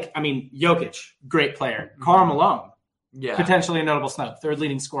here's Jokic, great player. Karl Malone, yeah, potentially a notable snub, 3rd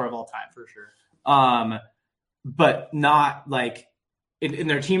leading scorer of all time. for sure. But not like, and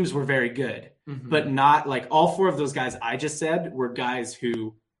their teams were very good, but not like all 4 of those guys I just said were guys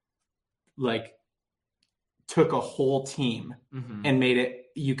who like took a whole team and made it,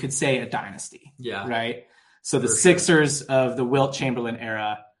 you could say, a dynasty. Yeah. Right. So the For Sixers of the Wilt Chamberlain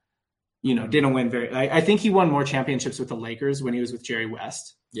era, didn't win I think he won more championships with the Lakers when he was with Jerry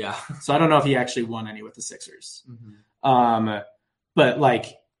West. Yeah. So I don't know if he actually won any with the Sixers. But like,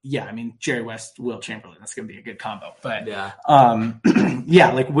 yeah, I mean, Jerry West, Wilt Chamberlain, that's going to be a good combo. But Yeah.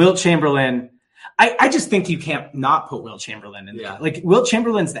 yeah, like Wilt Chamberlain, I just think you can't not put Wilt Chamberlain in. Yeah. Like Wilt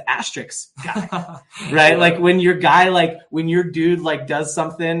Chamberlain's the asterisk guy, right? Yeah. Like when your guy, like when your dude like does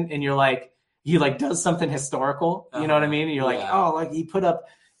something and you're like, he like does something historical, you know what I mean? And you're like, Yeah. oh, like he put up,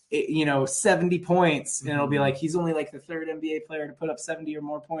 70 points, and it'll be like, he's only like the 3rd NBA player to put up 70 or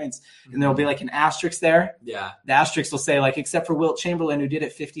more points. And there'll be like an asterisk there. Yeah. The asterisk will say like, except for Wilt Chamberlain, who did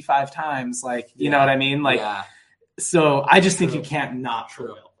it 55 times. Like, you know what I mean? Like, yeah. so I just think True. you can't not put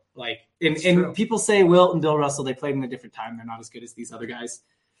True. Wilt. Like, It's and true. people say Wilt and Bill Russell, they played in a different time. They're not as good as these other guys.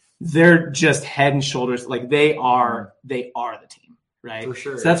 They're just head and shoulders. Like they are the team, right? For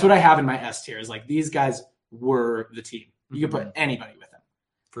sure, So that's yeah. what I have in my S tier is like, these guys were the team. You could put anybody with them.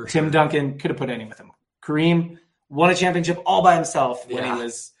 For Tim sure. Duncan, could have put any with him. Kareem won a championship all by himself when Yeah. he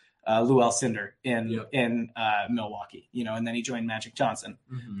was Lou Alcindor in Yep. Milwaukee, and then he joined Magic Johnson.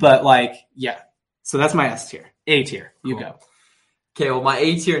 Mhm. But like, yeah. So that's my S tier. A tier. You Cool. go. Okay, well, my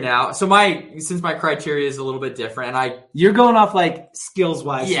A tier now. So since my criteria is a little bit different, and You're going off like skills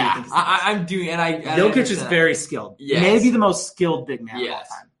wise. I'm doing, and I Jokic is understand. very skilled. Yes. Maybe the most skilled big man Yes.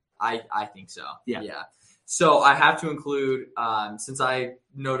 of all time. I think so. Yeah. So I have to include, since I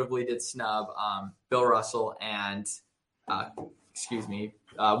notably did snub Bill Russell and,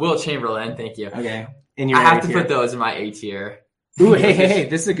 Wilt Chamberlain. Thank you. Okay. In your I have A to tier. put those in my A tier. Ooh, hey.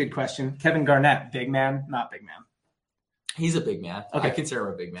 This is a good question. Kevin Garnett, big man, not big man. He's a big man. Okay. I consider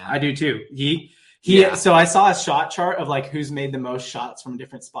him a big man. I do too. Yeah. So I saw a shot chart of like who's made the most shots from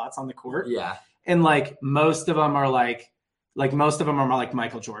different spots on the court. Yeah. And like most of them are like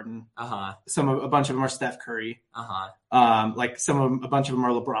Michael Jordan. Uh-huh. A bunch of them are Steph Curry. Uh-huh. Like a bunch of them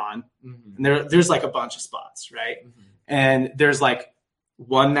are LeBron. Mm-hmm. And there's like a bunch of spots, right? Mm-hmm. And there's like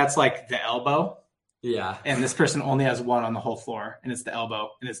one that's like the elbow, Yeah. and this person only has one on the whole floor, and it's the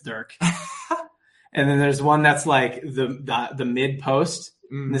elbow, and it's Dirk. And then there's one that's like the mid post,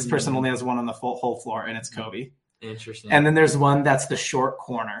 and this person only has one on the whole floor, and it's Kobe. Interesting. And then there's one that's the short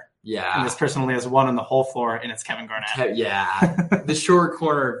corner. Yeah. And this person only has one on the whole floor, and it's Kevin Garnett. Yeah. The short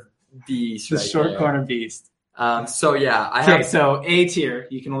corner beast. The short corner beast. So yeah, so A tier,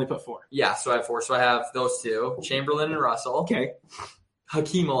 you can only put 4. Yeah, so I have 4. So I have those 2, Chamberlain and Russell. Okay.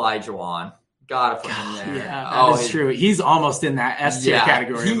 Hakeem Olajuwon. Gotta put him there. Yeah, that is true. He's almost in that S tier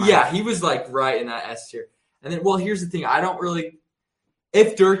category. He was like right in that S tier. And then, well, here's the thing. I don't really.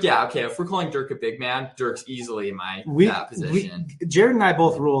 If Dirk, if we're calling Dirk a big man, Dirk's easily in that position. Jared and I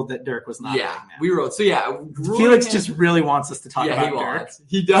both ruled that Dirk was not a big man. We wrote. So Felix just really wants us to talk about Dirk.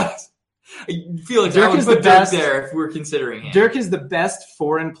 He does. Felix, Dirk I would is put the best Dirk there if we're considering him. Dirk is the best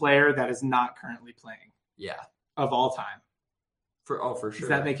foreign player that is not currently playing. Yeah. Of all time. For sure. Does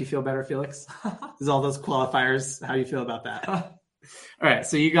that make you feel better, Felix? Is all those qualifiers, how do you feel about that? All right,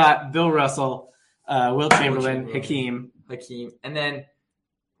 so you got Bill Russell, Will Chamberlain, Hakeem. And then,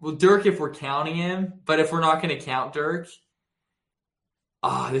 well, Dirk if we're counting him, but if we're not going to count Dirk,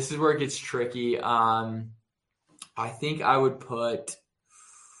 this is where it gets tricky. I think I would put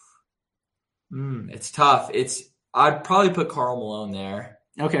it's tough. I'd probably put Karl Malone there.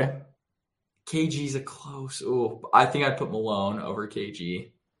 Okay. KG's a close. Oh, I think I'd put Malone over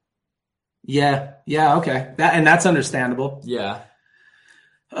KG. Yeah, okay. That's understandable. Yeah.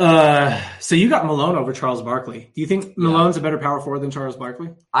 So you got Malone over Charles Barkley. Do you think Malone's a better power forward than Charles Barkley?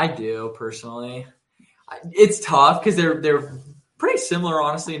 I do, personally. It's tough because they're pretty similar,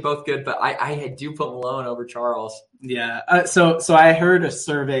 honestly, and both good, but I do put Malone over Charles. Yeah. So I heard a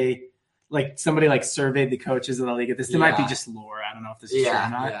survey, like somebody like surveyed the coaches of the league. This might be just lore. I don't know if this is true or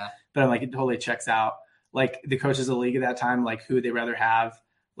not. Yeah. But like it totally checks out. Like the coaches of the league at that time, like who would they rather have,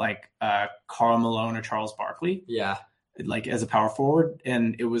 like Karl Malone or Charles Barkley? Yeah. Like as a power forward,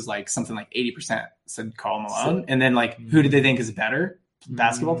 and it was like something like 80% said Karl Malone, and then like who did they think is better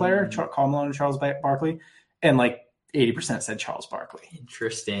basketball player, Karl Malone or Charles Barkley, and like 80% said Charles Barkley.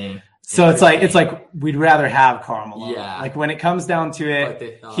 Interesting. So it's like we'd rather have Karl Malone. Yeah. Like when it comes down to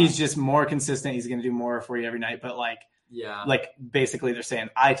it, he's just more consistent. He's going to do more for you every night. But like basically they're saying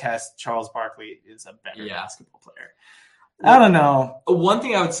eye test Charles Barkley is a better basketball player. I don't know. One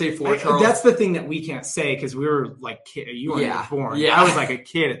thing I would say for Charles, that's the thing that we can't say because we were like you weren't even born. Yeah, I was like a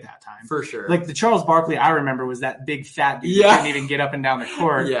kid at that time for sure. Like the Charles Barkley I remember was that big fat dude who couldn't even get up and down the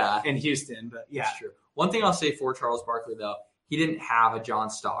court. In Houston. But that's true. One thing I'll say for Charles Barkley though, he didn't have a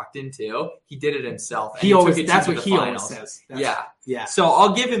John Stockton too. He did it himself. That's what he always says. Yeah. So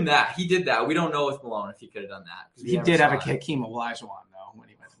I'll give him that. He did that. We don't know with Malone if he could have done that. He did have a Hakeem Olajuwon though when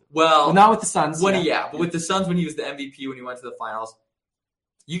he went. Well, not with the Suns. But with the Suns when he was the MVP when he went to the finals,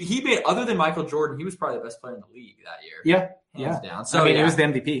 he made other than Michael Jordan, he was probably the best player in the league that year. Hands down. So it was the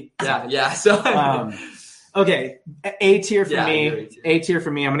MVP. Yeah. So okay, A tier for me. A tier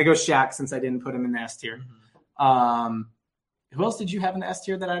for me. I'm gonna go Shaq since I didn't put him in the S tier. Mm-hmm. Who else did you have in the S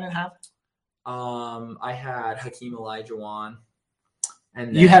tier that I didn't have? I had Hakeem Olajuwon,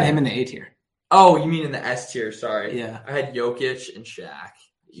 and you had him in the A tier. Oh, you mean in the S tier? Sorry. Yeah, I had Jokic and Shaq.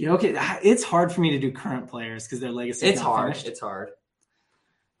 It's hard for me to do current players because their legacy. It's hard. Finished. It's hard.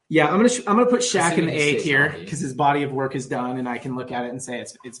 Yeah, I'm gonna put Shaq in the A tier because his body of work is done, and I can look at it and say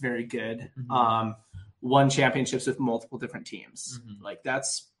it's very good. Mm-hmm. Won championships with multiple different teams. Mm-hmm. Like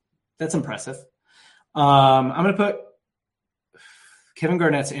that's impressive. I'm gonna put Kevin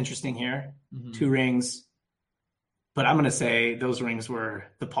Garnett's interesting here. Mm-hmm. 2 rings. But I'm going to say those rings were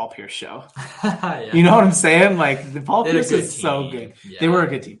the Paul Pierce show. You know what I'm saying? Like, the Paul Pierce is so good. Yeah. They were a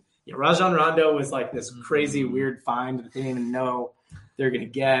good team. Yeah, Rajon Rondo was like this crazy, weird find that they didn't even know they were going to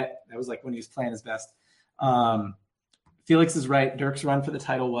get. That was like when he was playing his best. Felix is right. Dirk's run for the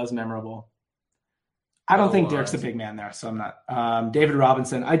title was memorable. I don't think Dirk's a big man there, so I'm not. David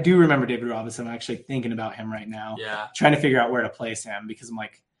Robinson. I do remember David Robinson. I'm actually thinking about him right now. Yeah. Trying to figure out where to place him because I'm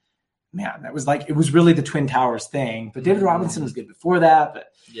like, man, that was like, it was really the Twin Towers thing, but David Robinson was good before that. But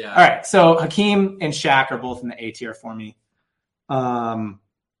yeah. All right. So Hakeem and Shaq are both in the A tier for me. Dikembe,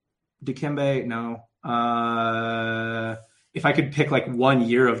 no. If I could pick like 1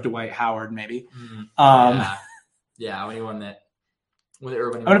 year of Dwight Howard, maybe. Yeah. When he won that. With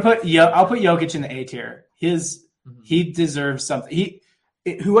Urban. I'll put Jokic in the A tier. He deserves something.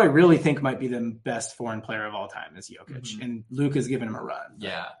 Who I really think might be the best foreign player of all time is Jokic, and Luka's given him a run.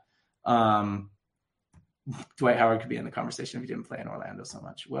 Yeah. Dwight Howard could be in the conversation if he didn't play in Orlando so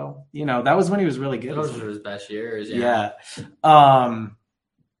much. Well, that was when he was really good. Those were his best years. Yeah. Who am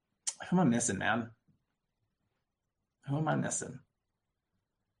I missing, man? Who am I missing?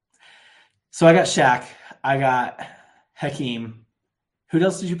 So I got Shaq. I got Hakeem. Who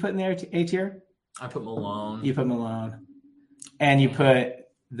else did you put in the A tier? I put Malone. You put Malone. And you put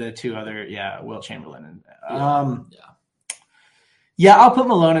the two other, Wilt Chamberlain. Yeah, I'll put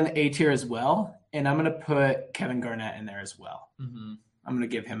Malone in the A tier as well. And I'm going to put Kevin Garnett in there as well. Mm-hmm. I'm going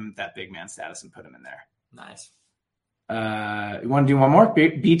to give him that big man status and put him in there. Nice. You want to do one more?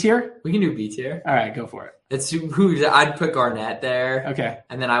 B tier? We can do B tier. All right, go for it. I'd put Garnett there. Okay.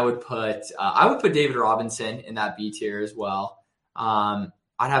 And then I would put David Robinson in that B tier as well. I'd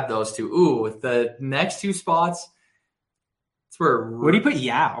have those two. Ooh, with the next two spots, it's where. Where do you put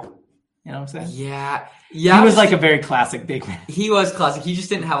Yao? You know what I'm saying? Yeah. He was like a very classic big man. He was classic. He just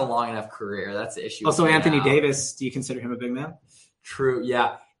didn't have a long enough career. That's the issue. Also, Anthony Davis, do you consider him a big man? True.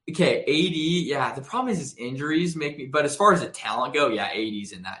 Yeah. Okay. AD. Yeah. The problem is his injuries make me. But as far as the talent go, yeah,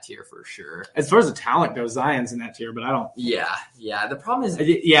 AD's in that tier for sure. As far as the talent goes, Zion's in that tier, but I don't. Yeah. Yeah. The problem is.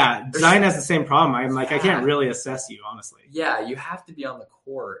 Yeah. Zion has the same problem. I'm like, I can't really assess you, honestly. Yeah. You have to be on the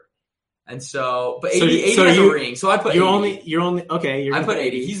court. And so, but AD has a ring, so I put you're 80. only okay. I put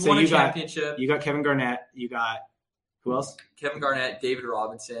 80. He's won a championship. You got Kevin Garnett. You got who else? Kevin Garnett, David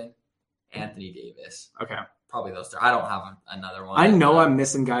Robinson, Anthony Davis. Okay, probably those three. I don't have another one. I know I'm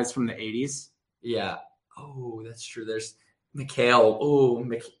missing guys from the 80s. Yeah. Oh, that's true. There's McHale. Oh,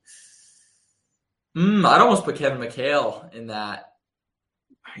 I'd almost put Kevin McHale in that.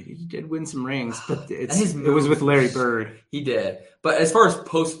 He did win some rings, but it was with Larry Bird. He did. But as far as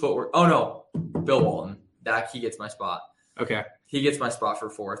post footwork, oh no, Bill Walton. He gets my spot. Okay. He gets my spot for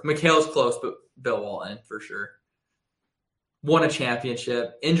fourth. McHale's close, but Bill Walton for sure. Won a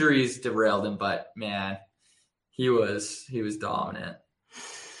championship. Injuries derailed him, but man, he was dominant.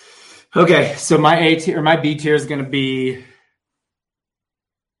 Okay, so my A tier or my B tier is going to be.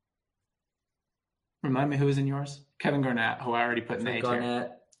 Remind me who was in yours? Kevin Garnett, who I already put in the A tier.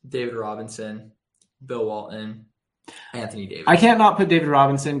 Garnett, David Robinson, Bill Walton, Anthony Davis. I can't not put David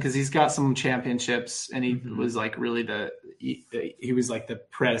Robinson because he's got some championships, and he was like really he was like the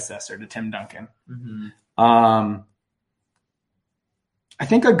predecessor to Tim Duncan. Mm-hmm. I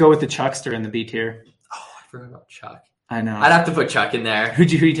think I'd go with the Chuckster in the B tier. Oh, I forgot about Chuck. I know. I'd have to put Chuck in there. Who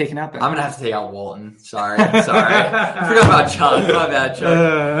you taking out then? I'm gonna have to take out Walton. Sorry. I forgot about Chuck. My bad,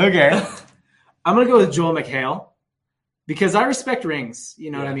 Chuck. Okay. I'm gonna go with Joel McHale. Because I respect rings,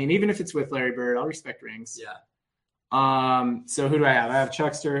 you know what I mean? Even if it's with Larry Bird, I'll respect rings. Yeah. So who do I have? I have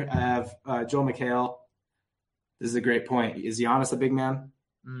Chuckster. I have Joel McHale. This is a great point. Is Giannis a big man?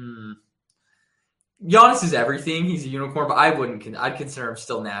 Giannis is everything. He's a unicorn, but I'd consider him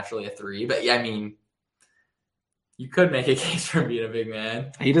still naturally a 3. But yeah, I mean, you could make a case for him being a big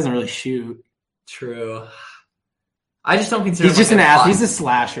man. He doesn't really shoot. True. I just don't consider he's just an athlete. He's a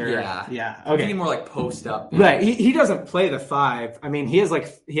slasher. Yeah. Okay. He's more like post up. Right. He doesn't play the 5. I mean, he has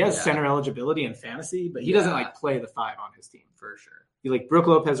center eligibility in fantasy, but he doesn't like play the 5 on his team for sure. He like Brooke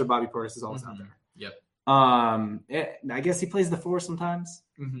Lopez or Bobby Portis is always out there. Yep. I guess he plays the 4 sometimes.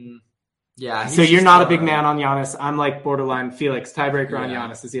 Mm-hmm. Yeah. So you're not a big man on Giannis. I'm like borderline Felix tiebreaker on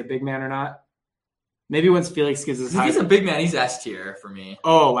Giannis. Is he a big man or not? Maybe once Felix gives us. If he's a big man, he's S tier for me.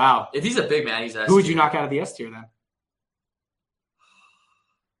 Oh wow. If he's a big man, he's S tier. Who would you knock out of the S tier then?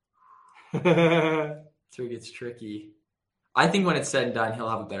 So it gets tricky. I think when it's said and done, he'll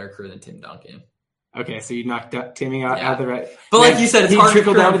have a better career than Tim Duncan. Okay, so you knocked Timmy out of the right. But like you said, it's hard to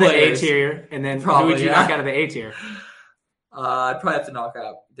trickle down to the A tier, and then probably, who would you knock out of the A tier? I'd probably have to knock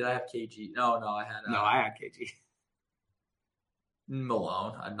out. Did I have KG? No, I had. I had KG.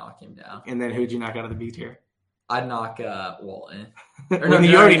 Malone. I'd knock him down. And then who'd you knock out of the B tier? I'd knock Walton. Or no,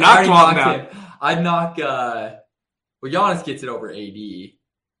 you already knocked Walton out. I'd knock. Well, Giannis gets it over AD.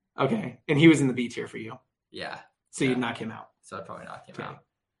 Okay, and he was in the B tier for you. Yeah. So you'd knock him out. So I'd probably knock him out.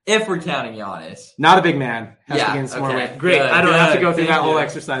 If we're counting Giannis. Not a big man. Has to gain some more weight. Great. Good, I don't have to go through that whole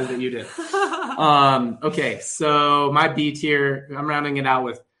exercise that you did. Okay, so my B tier, I'm rounding it out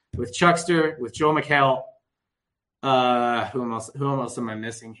with Chuckster, with Joel McHale. Who else am I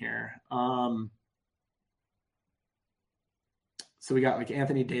missing here? So we got like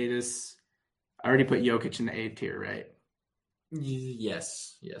Anthony Davis. I already put Jokic in the A tier, right?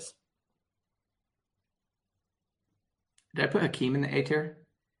 Yes. Did I put Hakeem in the A tier?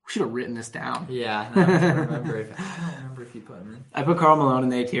 We should have written this down. Yeah, I don't remember if you put him in. I put Karl Malone in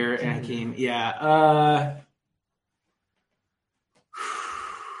the A tier and Hakeem. Yeah.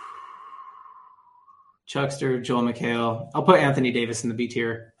 Chuckster, Joel McHale. I'll put Anthony Davis in the B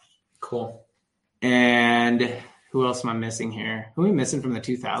tier. Cool. And who else am I missing here? Who are we missing from the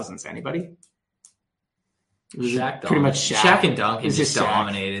 2000s? Anybody? Shaq, pretty much Shaq. Shaq and Duncan just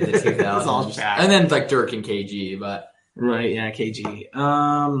dominated the 2000s. It was all Shaq. And then like Dirk and KG, but right, yeah,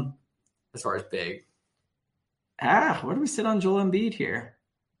 KG. as far as big. Where do we sit on Joel Embiid here?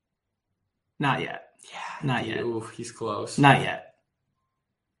 Not yet. Yeah. Not yet. Ooh, he's close. Not yet.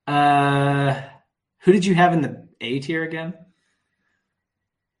 Who did you have in the A tier again?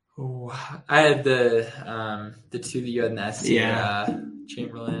 Ooh, I had the two that you had in the S tier. Yeah.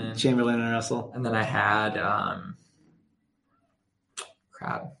 Chamberlain and Russell. And then I had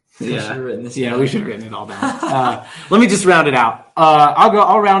crap. Yeah, written this we down. should have written it all down. Let me just round it out.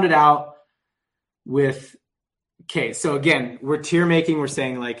 I'll round it out with. Okay, so again, we're tier making. We're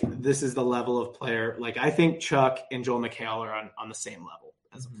saying like this is the level of player. Like I think Chuck and Joel McHale are on the same level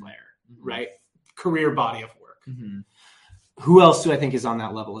as a player, right? Career body of work. Mm-hmm. Who else do I think is on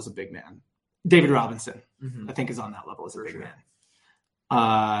that level as a big man? David Robinson, I think, is on that level as a big man.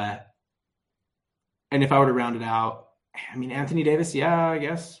 And if I were to round it out, I mean, Anthony Davis, yeah, I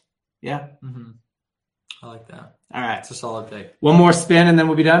guess. Yeah. Mm-hmm. I like that. All right. It's a solid pick. One more spin and then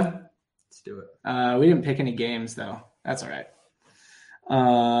we'll be done. Let's do it. We didn't pick any games, though. That's all right.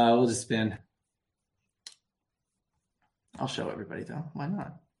 We'll just spin. I'll show everybody, though. Why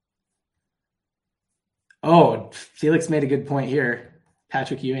not? Oh, Felix made a good point here.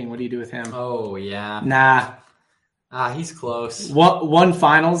 Patrick Ewing, what do you do with him? Oh, yeah. Nah. He's close. One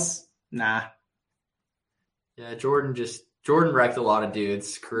finals? Nah. Yeah, Jordan wrecked a lot of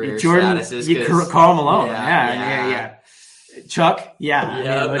dudes' career statuses. Karl Malone. Yeah. Chuck? Yeah. I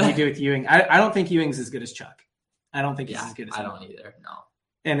mean, what do you do with Ewing? I don't think Ewing's as good as Chuck. I don't think he's as good as I him. don't either, no.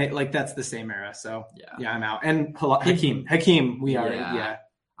 And that's the same era, so yeah, I'm out. And Hakeem,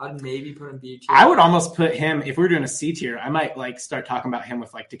 I'd maybe put him B tier. I would almost put him, if we're doing a C tier, I might like start talking about him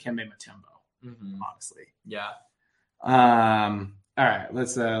with like Dikembe Mutombo, honestly. Yeah. All right,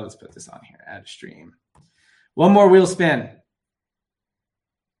 let's put this on here. Add stream. One more wheel spin.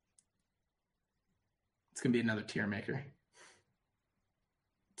 It's gonna be another tier maker.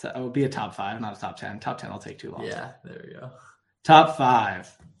 So it will be a top 5, not a top 10. Top 10 will take too long. Yeah, there we go. Top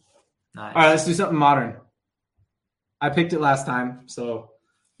 5. Nice. All right, let's do something modern. I picked it last time, so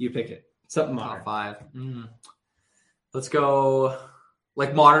you pick it. Something modern. Top 5. Let's go.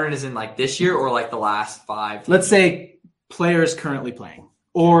 Like modern is in like this year or like the last 5? Let's say players currently playing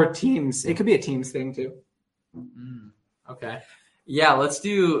or teams. It could be a teams thing too. Okay. Yeah, let's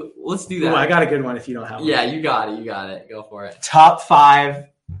do that. Ooh, I got a good one if you don't have one. Yeah, you got it. Go for it. Top 5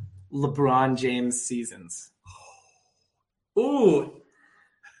 LeBron James seasons. Ooh.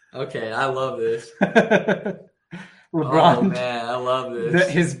 Okay, I love this. LeBron. Oh man, I love this.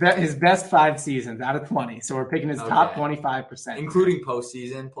 His best 5 seasons out of 20. So we're picking his top 25%. Including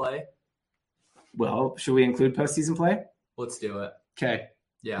postseason play. Well, should we include postseason play? Let's do it. Okay.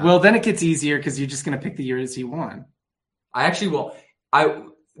 Yeah. Well, then it gets easier because you're just going to pick the years he won. I actually won't.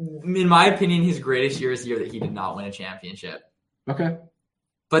 In my opinion, his greatest year is the year that he did not win a championship. Okay.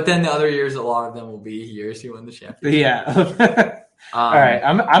 But then the other years, a lot of them will be years he won the championship. Yeah. All right.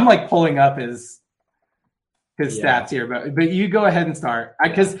 I'm like pulling up his stats here, but you go ahead and start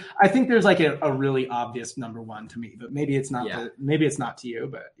because I think there's like a really obvious number 1 to me, but maybe it's not. Maybe it's not to you,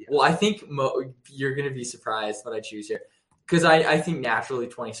 but yeah. Well, I think you're going to be surprised what I choose here. Because I think naturally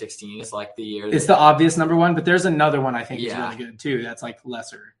 2016 is like the year. It's the obvious number 1, but there's another one I think is really good too. That's like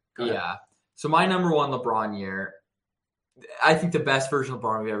lesser. Go ahead. Yeah. So my number 1 LeBron year, I think the best version of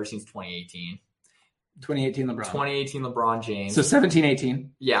LeBron we've ever seen is 2018. 2018 LeBron. 2018 LeBron James. So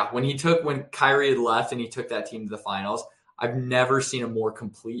 17-18. Yeah. When Kyrie had left and he took that team to the finals, I've never seen a more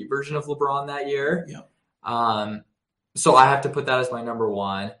complete version of LeBron that year. Yeah. So I have to put that as my number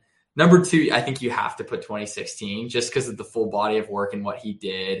 1. Number 2, I think you have to put 2016 just because of the full body of work and what he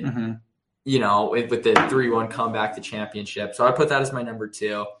did, with the 3-1 comeback to championship. So I put that as my number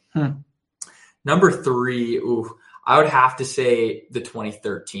 2. Number 3, I would have to say the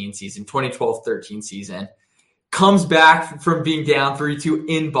 2013 season, 2012-13 season. Comes back from being down 3-2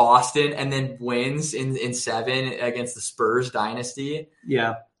 in Boston and then wins in 7 against the Spurs dynasty.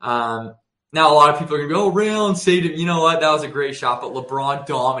 Yeah. Now, a lot of people are going to go, Real and say, you know what, that was a great shot, but LeBron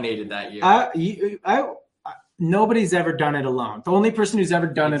dominated that year. Nobody's ever done it alone. The only person who's ever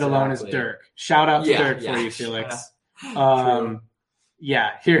done it alone is Dirk. Shout out to Dirk for you, Felix.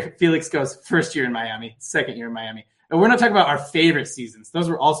 Here, Felix goes first year in Miami, second year in Miami. And we're not talking about our favorite seasons. Those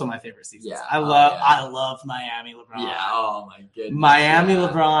were also my favorite seasons. Yeah. I love Miami LeBron. Yeah, oh my goodness. Miami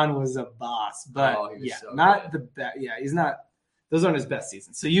LeBron was a boss, but not the best. Yeah, he's not. Those aren't his best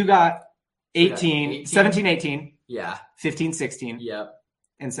seasons. So you got 17-18. Yeah. 15-16. Yep.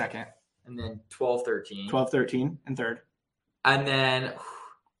 In second. And then 12-13. 12-13 in third. And then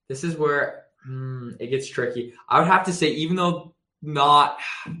this is where it gets tricky. I would have to say, even though not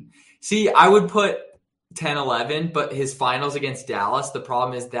 – see, I would put 10-11, but his finals against Dallas, the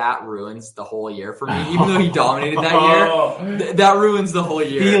problem is that ruins the whole year for me. Even though he dominated that year, that ruins the whole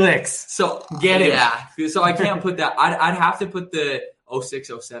year. Felix. So get it. Yeah. So I can't put that. I'd have to put the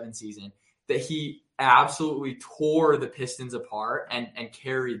 06-07 season that he absolutely tore the Pistons apart and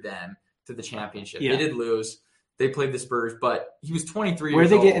carried them to the championship. Yeah. They did lose. They played the Spurs, but he was 23 Where years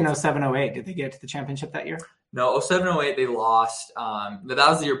did old. they get in 07-08? Did they get to the championship that year? No, 07-08 they lost. That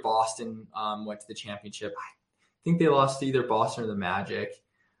was the year Boston went to the championship. I think they lost to either Boston or the Magic.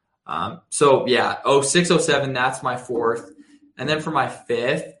 06-07, that's my fourth. And then for my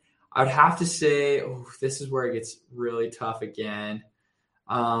fifth, I would have to say, this is where it gets really tough again.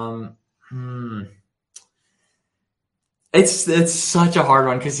 It's such a hard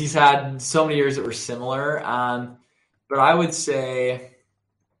one because he's had so many years that were similar. But I would say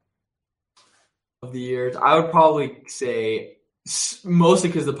of the years, I would probably say, mostly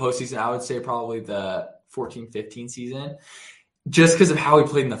because of the postseason, I would say probably the 14-15 season, just because of how he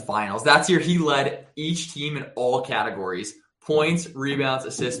played in the finals. That's the year he led each team in all categories: points, rebounds,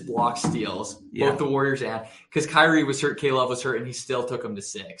 assists, blocks, steals. Both the Warriors and because Kyrie was hurt, K-Love was hurt, and he still took them to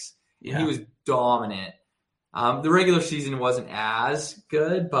 6. Yeah. He was dominant. The regular season wasn't as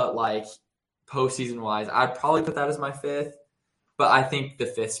good, but like postseason wise, I'd probably put that as my fifth. But I think the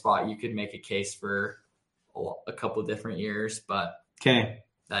fifth spot, you could make a case for a couple different years. But okay,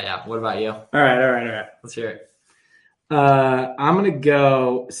 what about you? All right. Let's hear it. I'm gonna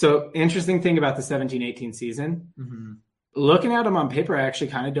go. So interesting thing about the 17-18 season. Mm-hmm. Looking at them on paper, I actually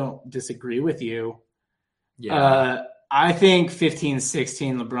kind of don't disagree with you. Yeah, I think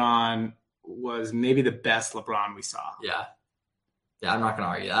 15-16 LeBron was maybe the best LeBron we saw. Yeah, I'm not gonna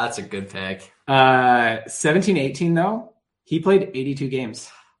argue. That's a good pick. 17-18 though. He played 82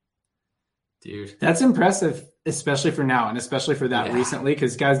 games. Dude. That's impressive, especially for now and especially for that recently,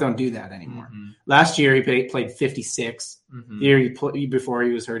 because guys don't do that anymore. Mm-hmm. Last year, he played 56. Mm-hmm. The year before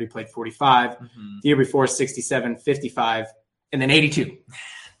he was hurt, he played 45. Mm-hmm. The year before, 67, 55, and then 82.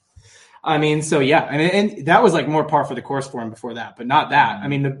 I mean, so yeah. And that was like more par for the course for him before that, but not that. Mm-hmm. I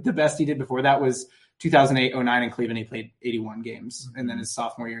mean, the best he did before that was 2008-09 in Cleveland. He played 81 games. Mm-hmm. And then his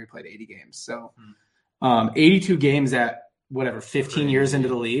sophomore year, he played 80 games. So 82 games at 15 years into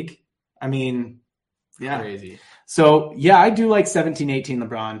the league. I mean, yeah. Crazy. So, yeah, I do like 17-18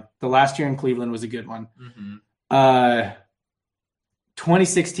 LeBron. The last year in Cleveland was a good one. Mm-hmm.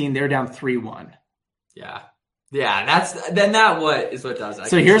 2016, they're down 3-1. Yeah. Yeah, that is what does it.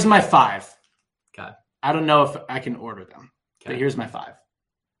 So here's my 5. Okay. I don't know if I can order them, but here's my 5.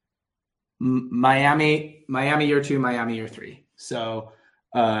 Miami year 2, Miami year 3. So,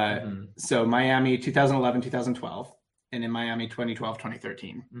 so Miami 2011, 2012. And in Miami 2012,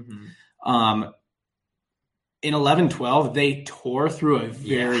 2013. Mm-hmm. In 11-12, they tore through a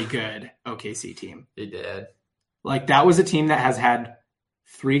very good OKC team. They did. Like, that was a team that has had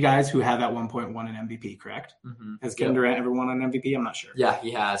 3 guys who have at one point won an MVP, correct? Mm-hmm. Has Kevin Durant ever won an MVP? I'm not sure. Yeah,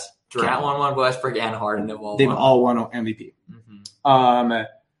 he has. Durant won one, Westbrook and Harden have all They've all won an MVP. Mm-hmm.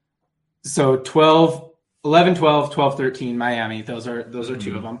 So 11-12, 12-13, Miami. Those are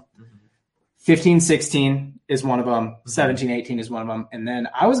 2 of them. Mm-hmm. 15-16 is one of them. 17-18 is one of them. And then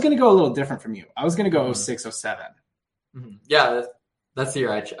I was going to go a little different from you. I was going to go 06-07. Mm-hmm. Yeah, that's the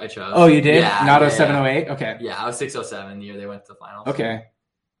year I chose. Oh, you did? Yeah, Not 07-08? Okay. Yeah, I was 06-07 the year they went to the finals. Okay.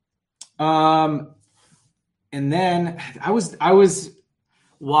 And then I was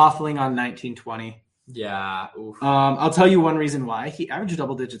waffling on 19-20. Yeah. Oof. I'll tell you one reason why. He averaged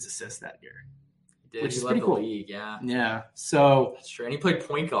double digits assists that year. He did. Which is led pretty the cool. League, yeah. Yeah. So that's true. And he played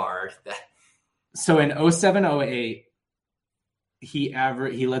point guard. So in 07-08, he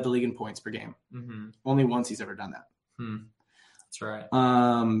led the league in points per game. Mm-hmm. Only once he's ever done that. That's right.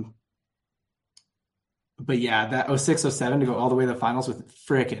 But yeah, that 06-07 to go all the way to the finals with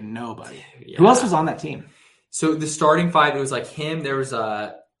frickin' nobody. Yeah. Who else was on that team? So the starting 5, it was like him. There was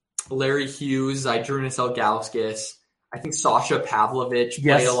Larry Hughes, Idrunas Ilgauskas. I think Sasha Pavlovich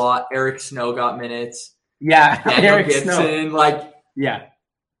played a lot. Eric Snow got minutes. Yeah, Daniel Eric Gibson. Snow. Yeah.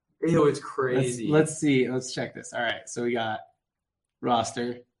 It was crazy. Let's see. Let's check this. All right. So we got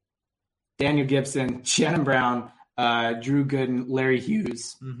roster. Daniel Gibson, Shannon Brown, Drew Gooden, Larry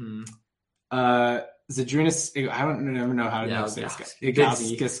Hughes. Mm-hmm. Zadrunas, I don't even know how to say this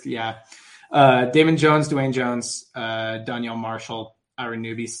guy. Yeah. Damon Jones, Dwayne Jones, Danielle Marshall, Aaron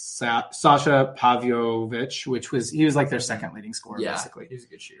Newby, Sasha Pavlovich, he was like their second leading scorer, basically. He was a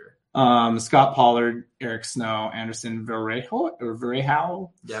good shooter. Scott Pollard, Eric Snow, Anderson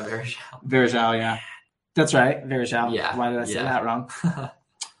Varejao? Yeah, Varejao, yeah. That's right, Varejao. Yeah. Why did I say that wrong?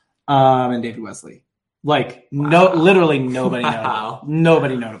 And David Wesley. Like, literally nobody notable.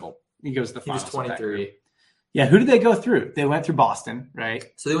 Nobody notable. He goes to the finals. He was 23. Yeah, who did they go through? They went through Boston, right?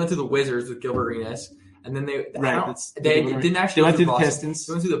 So they went through the Wizards with Gilbert Arenas, and then they didn't actually. They went through the Boston. Pistons.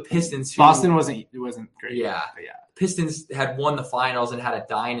 They went through the Pistons. Boston wasn't great. Yeah, but yeah. Pistons had won the finals and had a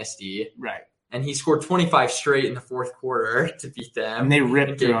dynasty, right? And he scored 25 straight in the fourth quarter to beat them. And they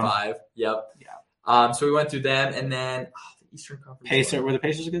ripped Game them. 5. Yep. Yeah. So we went through them, and then the Eastern Conference. Were the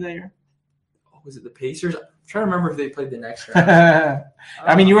Pacers good that year? Was it the Pacers? I'm trying to remember if they played the next round.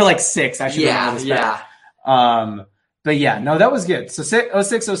 I mean, you were like 6. I should have known this better. But yeah, no, that was good. So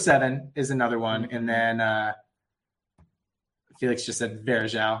 06-07 is another one. And then Felix just said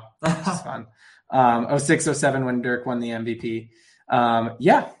Verjao, which is fun. 06-07 when Dirk won the MVP. I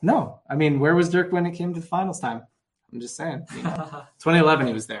mean, where was Dirk when it came to the finals time? I'm just saying. 2011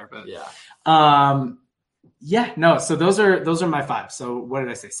 he was there, but so those are my 5. So what did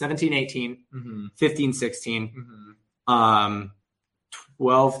I say? 17-18, 15-16,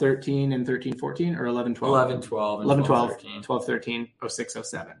 12-13 and 13-14, or 11-12? 11-12, 12-13,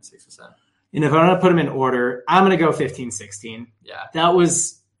 06-07. And if I'm going to put them in order, I'm going to go 15-16. Yeah.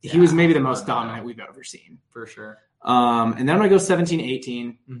 He was maybe the most dominant we've ever seen. For sure. And then I'm going to go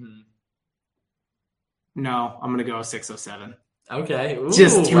 17-18. No, I'm going to go 6-07. Okay. Ooh,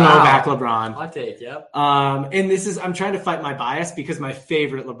 just throw back LeBron. Hot take, yep. And I'm trying to fight my bias because my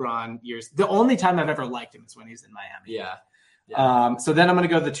favorite LeBron years, the only time I've ever liked him is when he was in Miami. Yeah. So then I'm going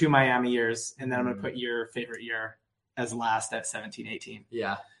to go the 2 Miami years, and then I'm going to put your favorite year as last at 17-18.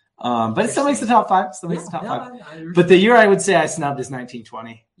 Yeah. But it still makes the top 5. But the year I would say I snubbed is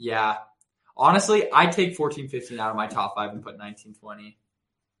 19-20. Yeah. Honestly, I'd take 14-15 out of my top 5 and put 19-20.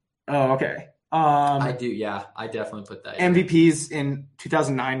 Oh, okay. I do, yeah. I definitely put that. MVPs in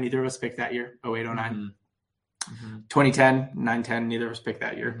 2009, neither of us picked that year. 08-09. 2010, 9-10, neither of us picked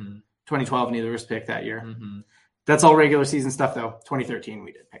that year. 2012, neither of us picked that year. That's all regular season stuff, though. 2013,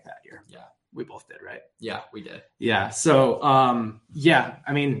 we did pick that year. Yeah. We both did, right? Yeah, we did. Yeah. So, I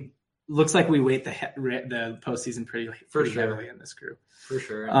mean, looks like we weight the postseason pretty heavily in this group. For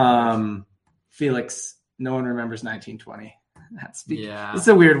sure. Felix, no one remembers 1920. Yeah. It's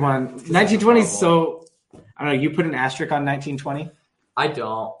a weird one. 1920 is so, I don't know, you put an asterisk on 1920? I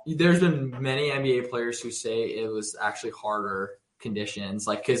don't. There's been many NBA players who say it was actually harder conditions,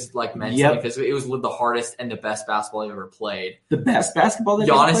 mentally, because it was the hardest and the best basketball they ever played. The best basketball they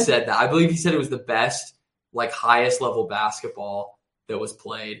Giannis said that. I believe he said it was the best, highest level basketball that was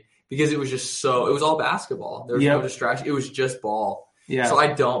played because it was just it was all basketball. There was no distraction. It was just ball. Yeah. So I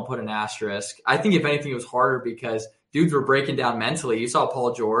don't put an asterisk. I think if anything, it was harder because dudes were breaking down mentally. You saw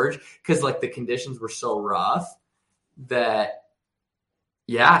Paul George because the conditions were so rough that,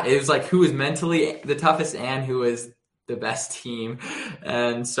 it was who was mentally the toughest and who was the best team.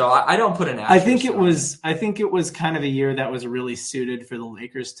 And so I don't put an asterisk. I think it was kind of a year that was really suited for the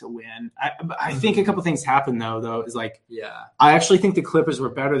Lakers to win. I think a couple things happened though is I actually think the Clippers were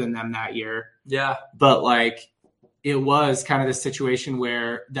better than them that year. Yeah. But it was kind of this situation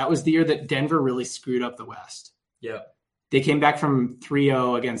where that was the year that Denver really screwed up the West. Yeah. They came back from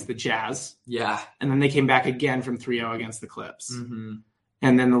 3-0 against the Jazz. Yeah. And then they came back again from 3-0 against the Clips.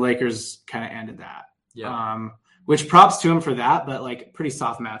 And then the Lakers kind of ended that. Yeah. Which props to him for that, but pretty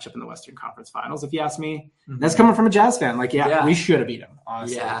soft matchup in the Western Conference Finals, if you ask me. That's coming from a Jazz fan. We should have beat him,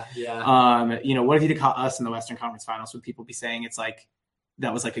 honestly. Yeah. What if you'd caught us in the Western Conference Finals? Would people be saying it's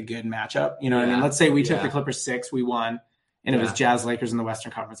that was a good matchup? You know what I mean? Let's say we took the Clippers 6, we won, and it was Jazz Lakers in the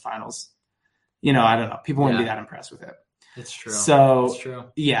Western Conference Finals. I don't know. People wouldn't be that impressed with it. It's true. So it's true.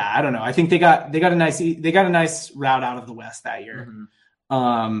 Yeah, I don't know. I think they got a nice route out of the West that year.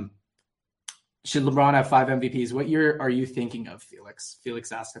 Should LeBron have 5 MVPs? What year are you thinking of, Felix?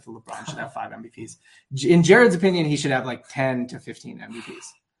 Felix asked if LeBron should have 5 MVPs. In Jared's opinion, he should have 10 to 15 MVPs.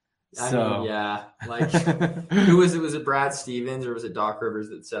 Who was it? Was it Brad Stevens or was it Doc Rivers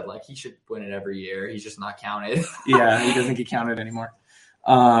that said he should win it every year? He's just not counted. Yeah, he doesn't get counted anymore.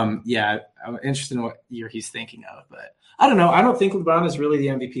 I'm interested in what year he's thinking of, but I don't know. I don't think LeBron is really the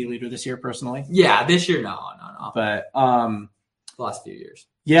MVP leader this year, personally. Yeah, this year, no. But the last few years.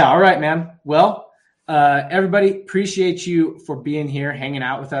 Yeah, all right, man. Well, everybody, appreciate you for being here, hanging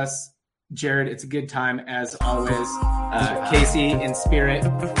out with us. Jared, it's a good time as always. Casey in spirit.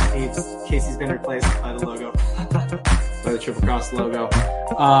 Casey's been replaced by the logo, by the Triple Cross logo.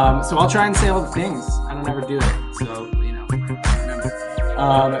 So I'll try and say all the things. I don't ever do it. So, remember.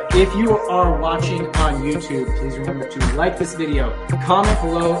 If you are watching on YouTube, please remember to like this video, comment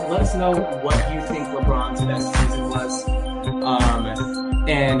below, let us know what you think LeBron's best season was.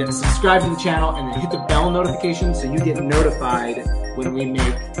 And subscribe to the channel and then hit the bell notification so you get notified when we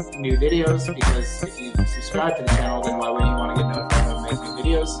make new videos, because if you subscribe to the channel, then why wouldn't you want to get notified when we like my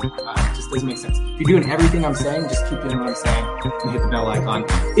videos. It just doesn't make sense. If you're doing everything I'm saying, just keep doing what I'm saying and hit the bell icon.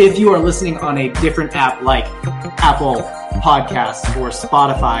 If you are listening on a different app like Apple Podcasts or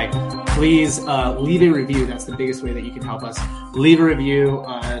Spotify, please leave a review. That's the biggest way that you can help us. Leave a review.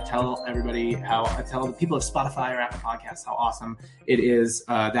 Tell everybody tell the people of Spotify or Apple Podcasts how awesome it is.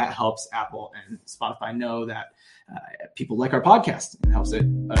 That helps Apple and Spotify know that people like our podcast, and helps it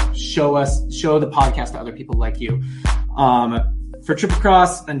show the podcast to other people like you. For Triple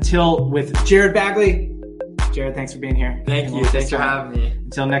Cross, with Jared Bagley. Jared, thanks for being here. Thank you. Thanks for having me.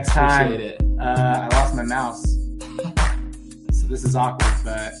 Until next time. Appreciate it. I lost my mouse, so this is awkward,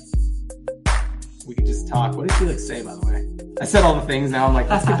 but we could just talk. What did Felix say, by the way? I said all the things. Now I'm like,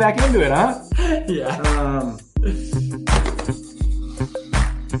 let's get back into it, huh? Yeah. This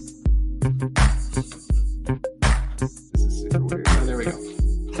is super weird. Oh, there we go.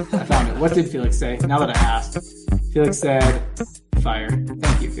 I found it. What did Felix say? Now that I asked, Felix said, "Fire."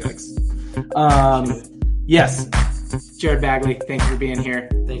 Thank you, Felix. Yes, Jared Bagley. Thank you for being here.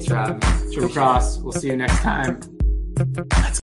 Thanks for having me. Triple Cross. We'll see you next time. Let's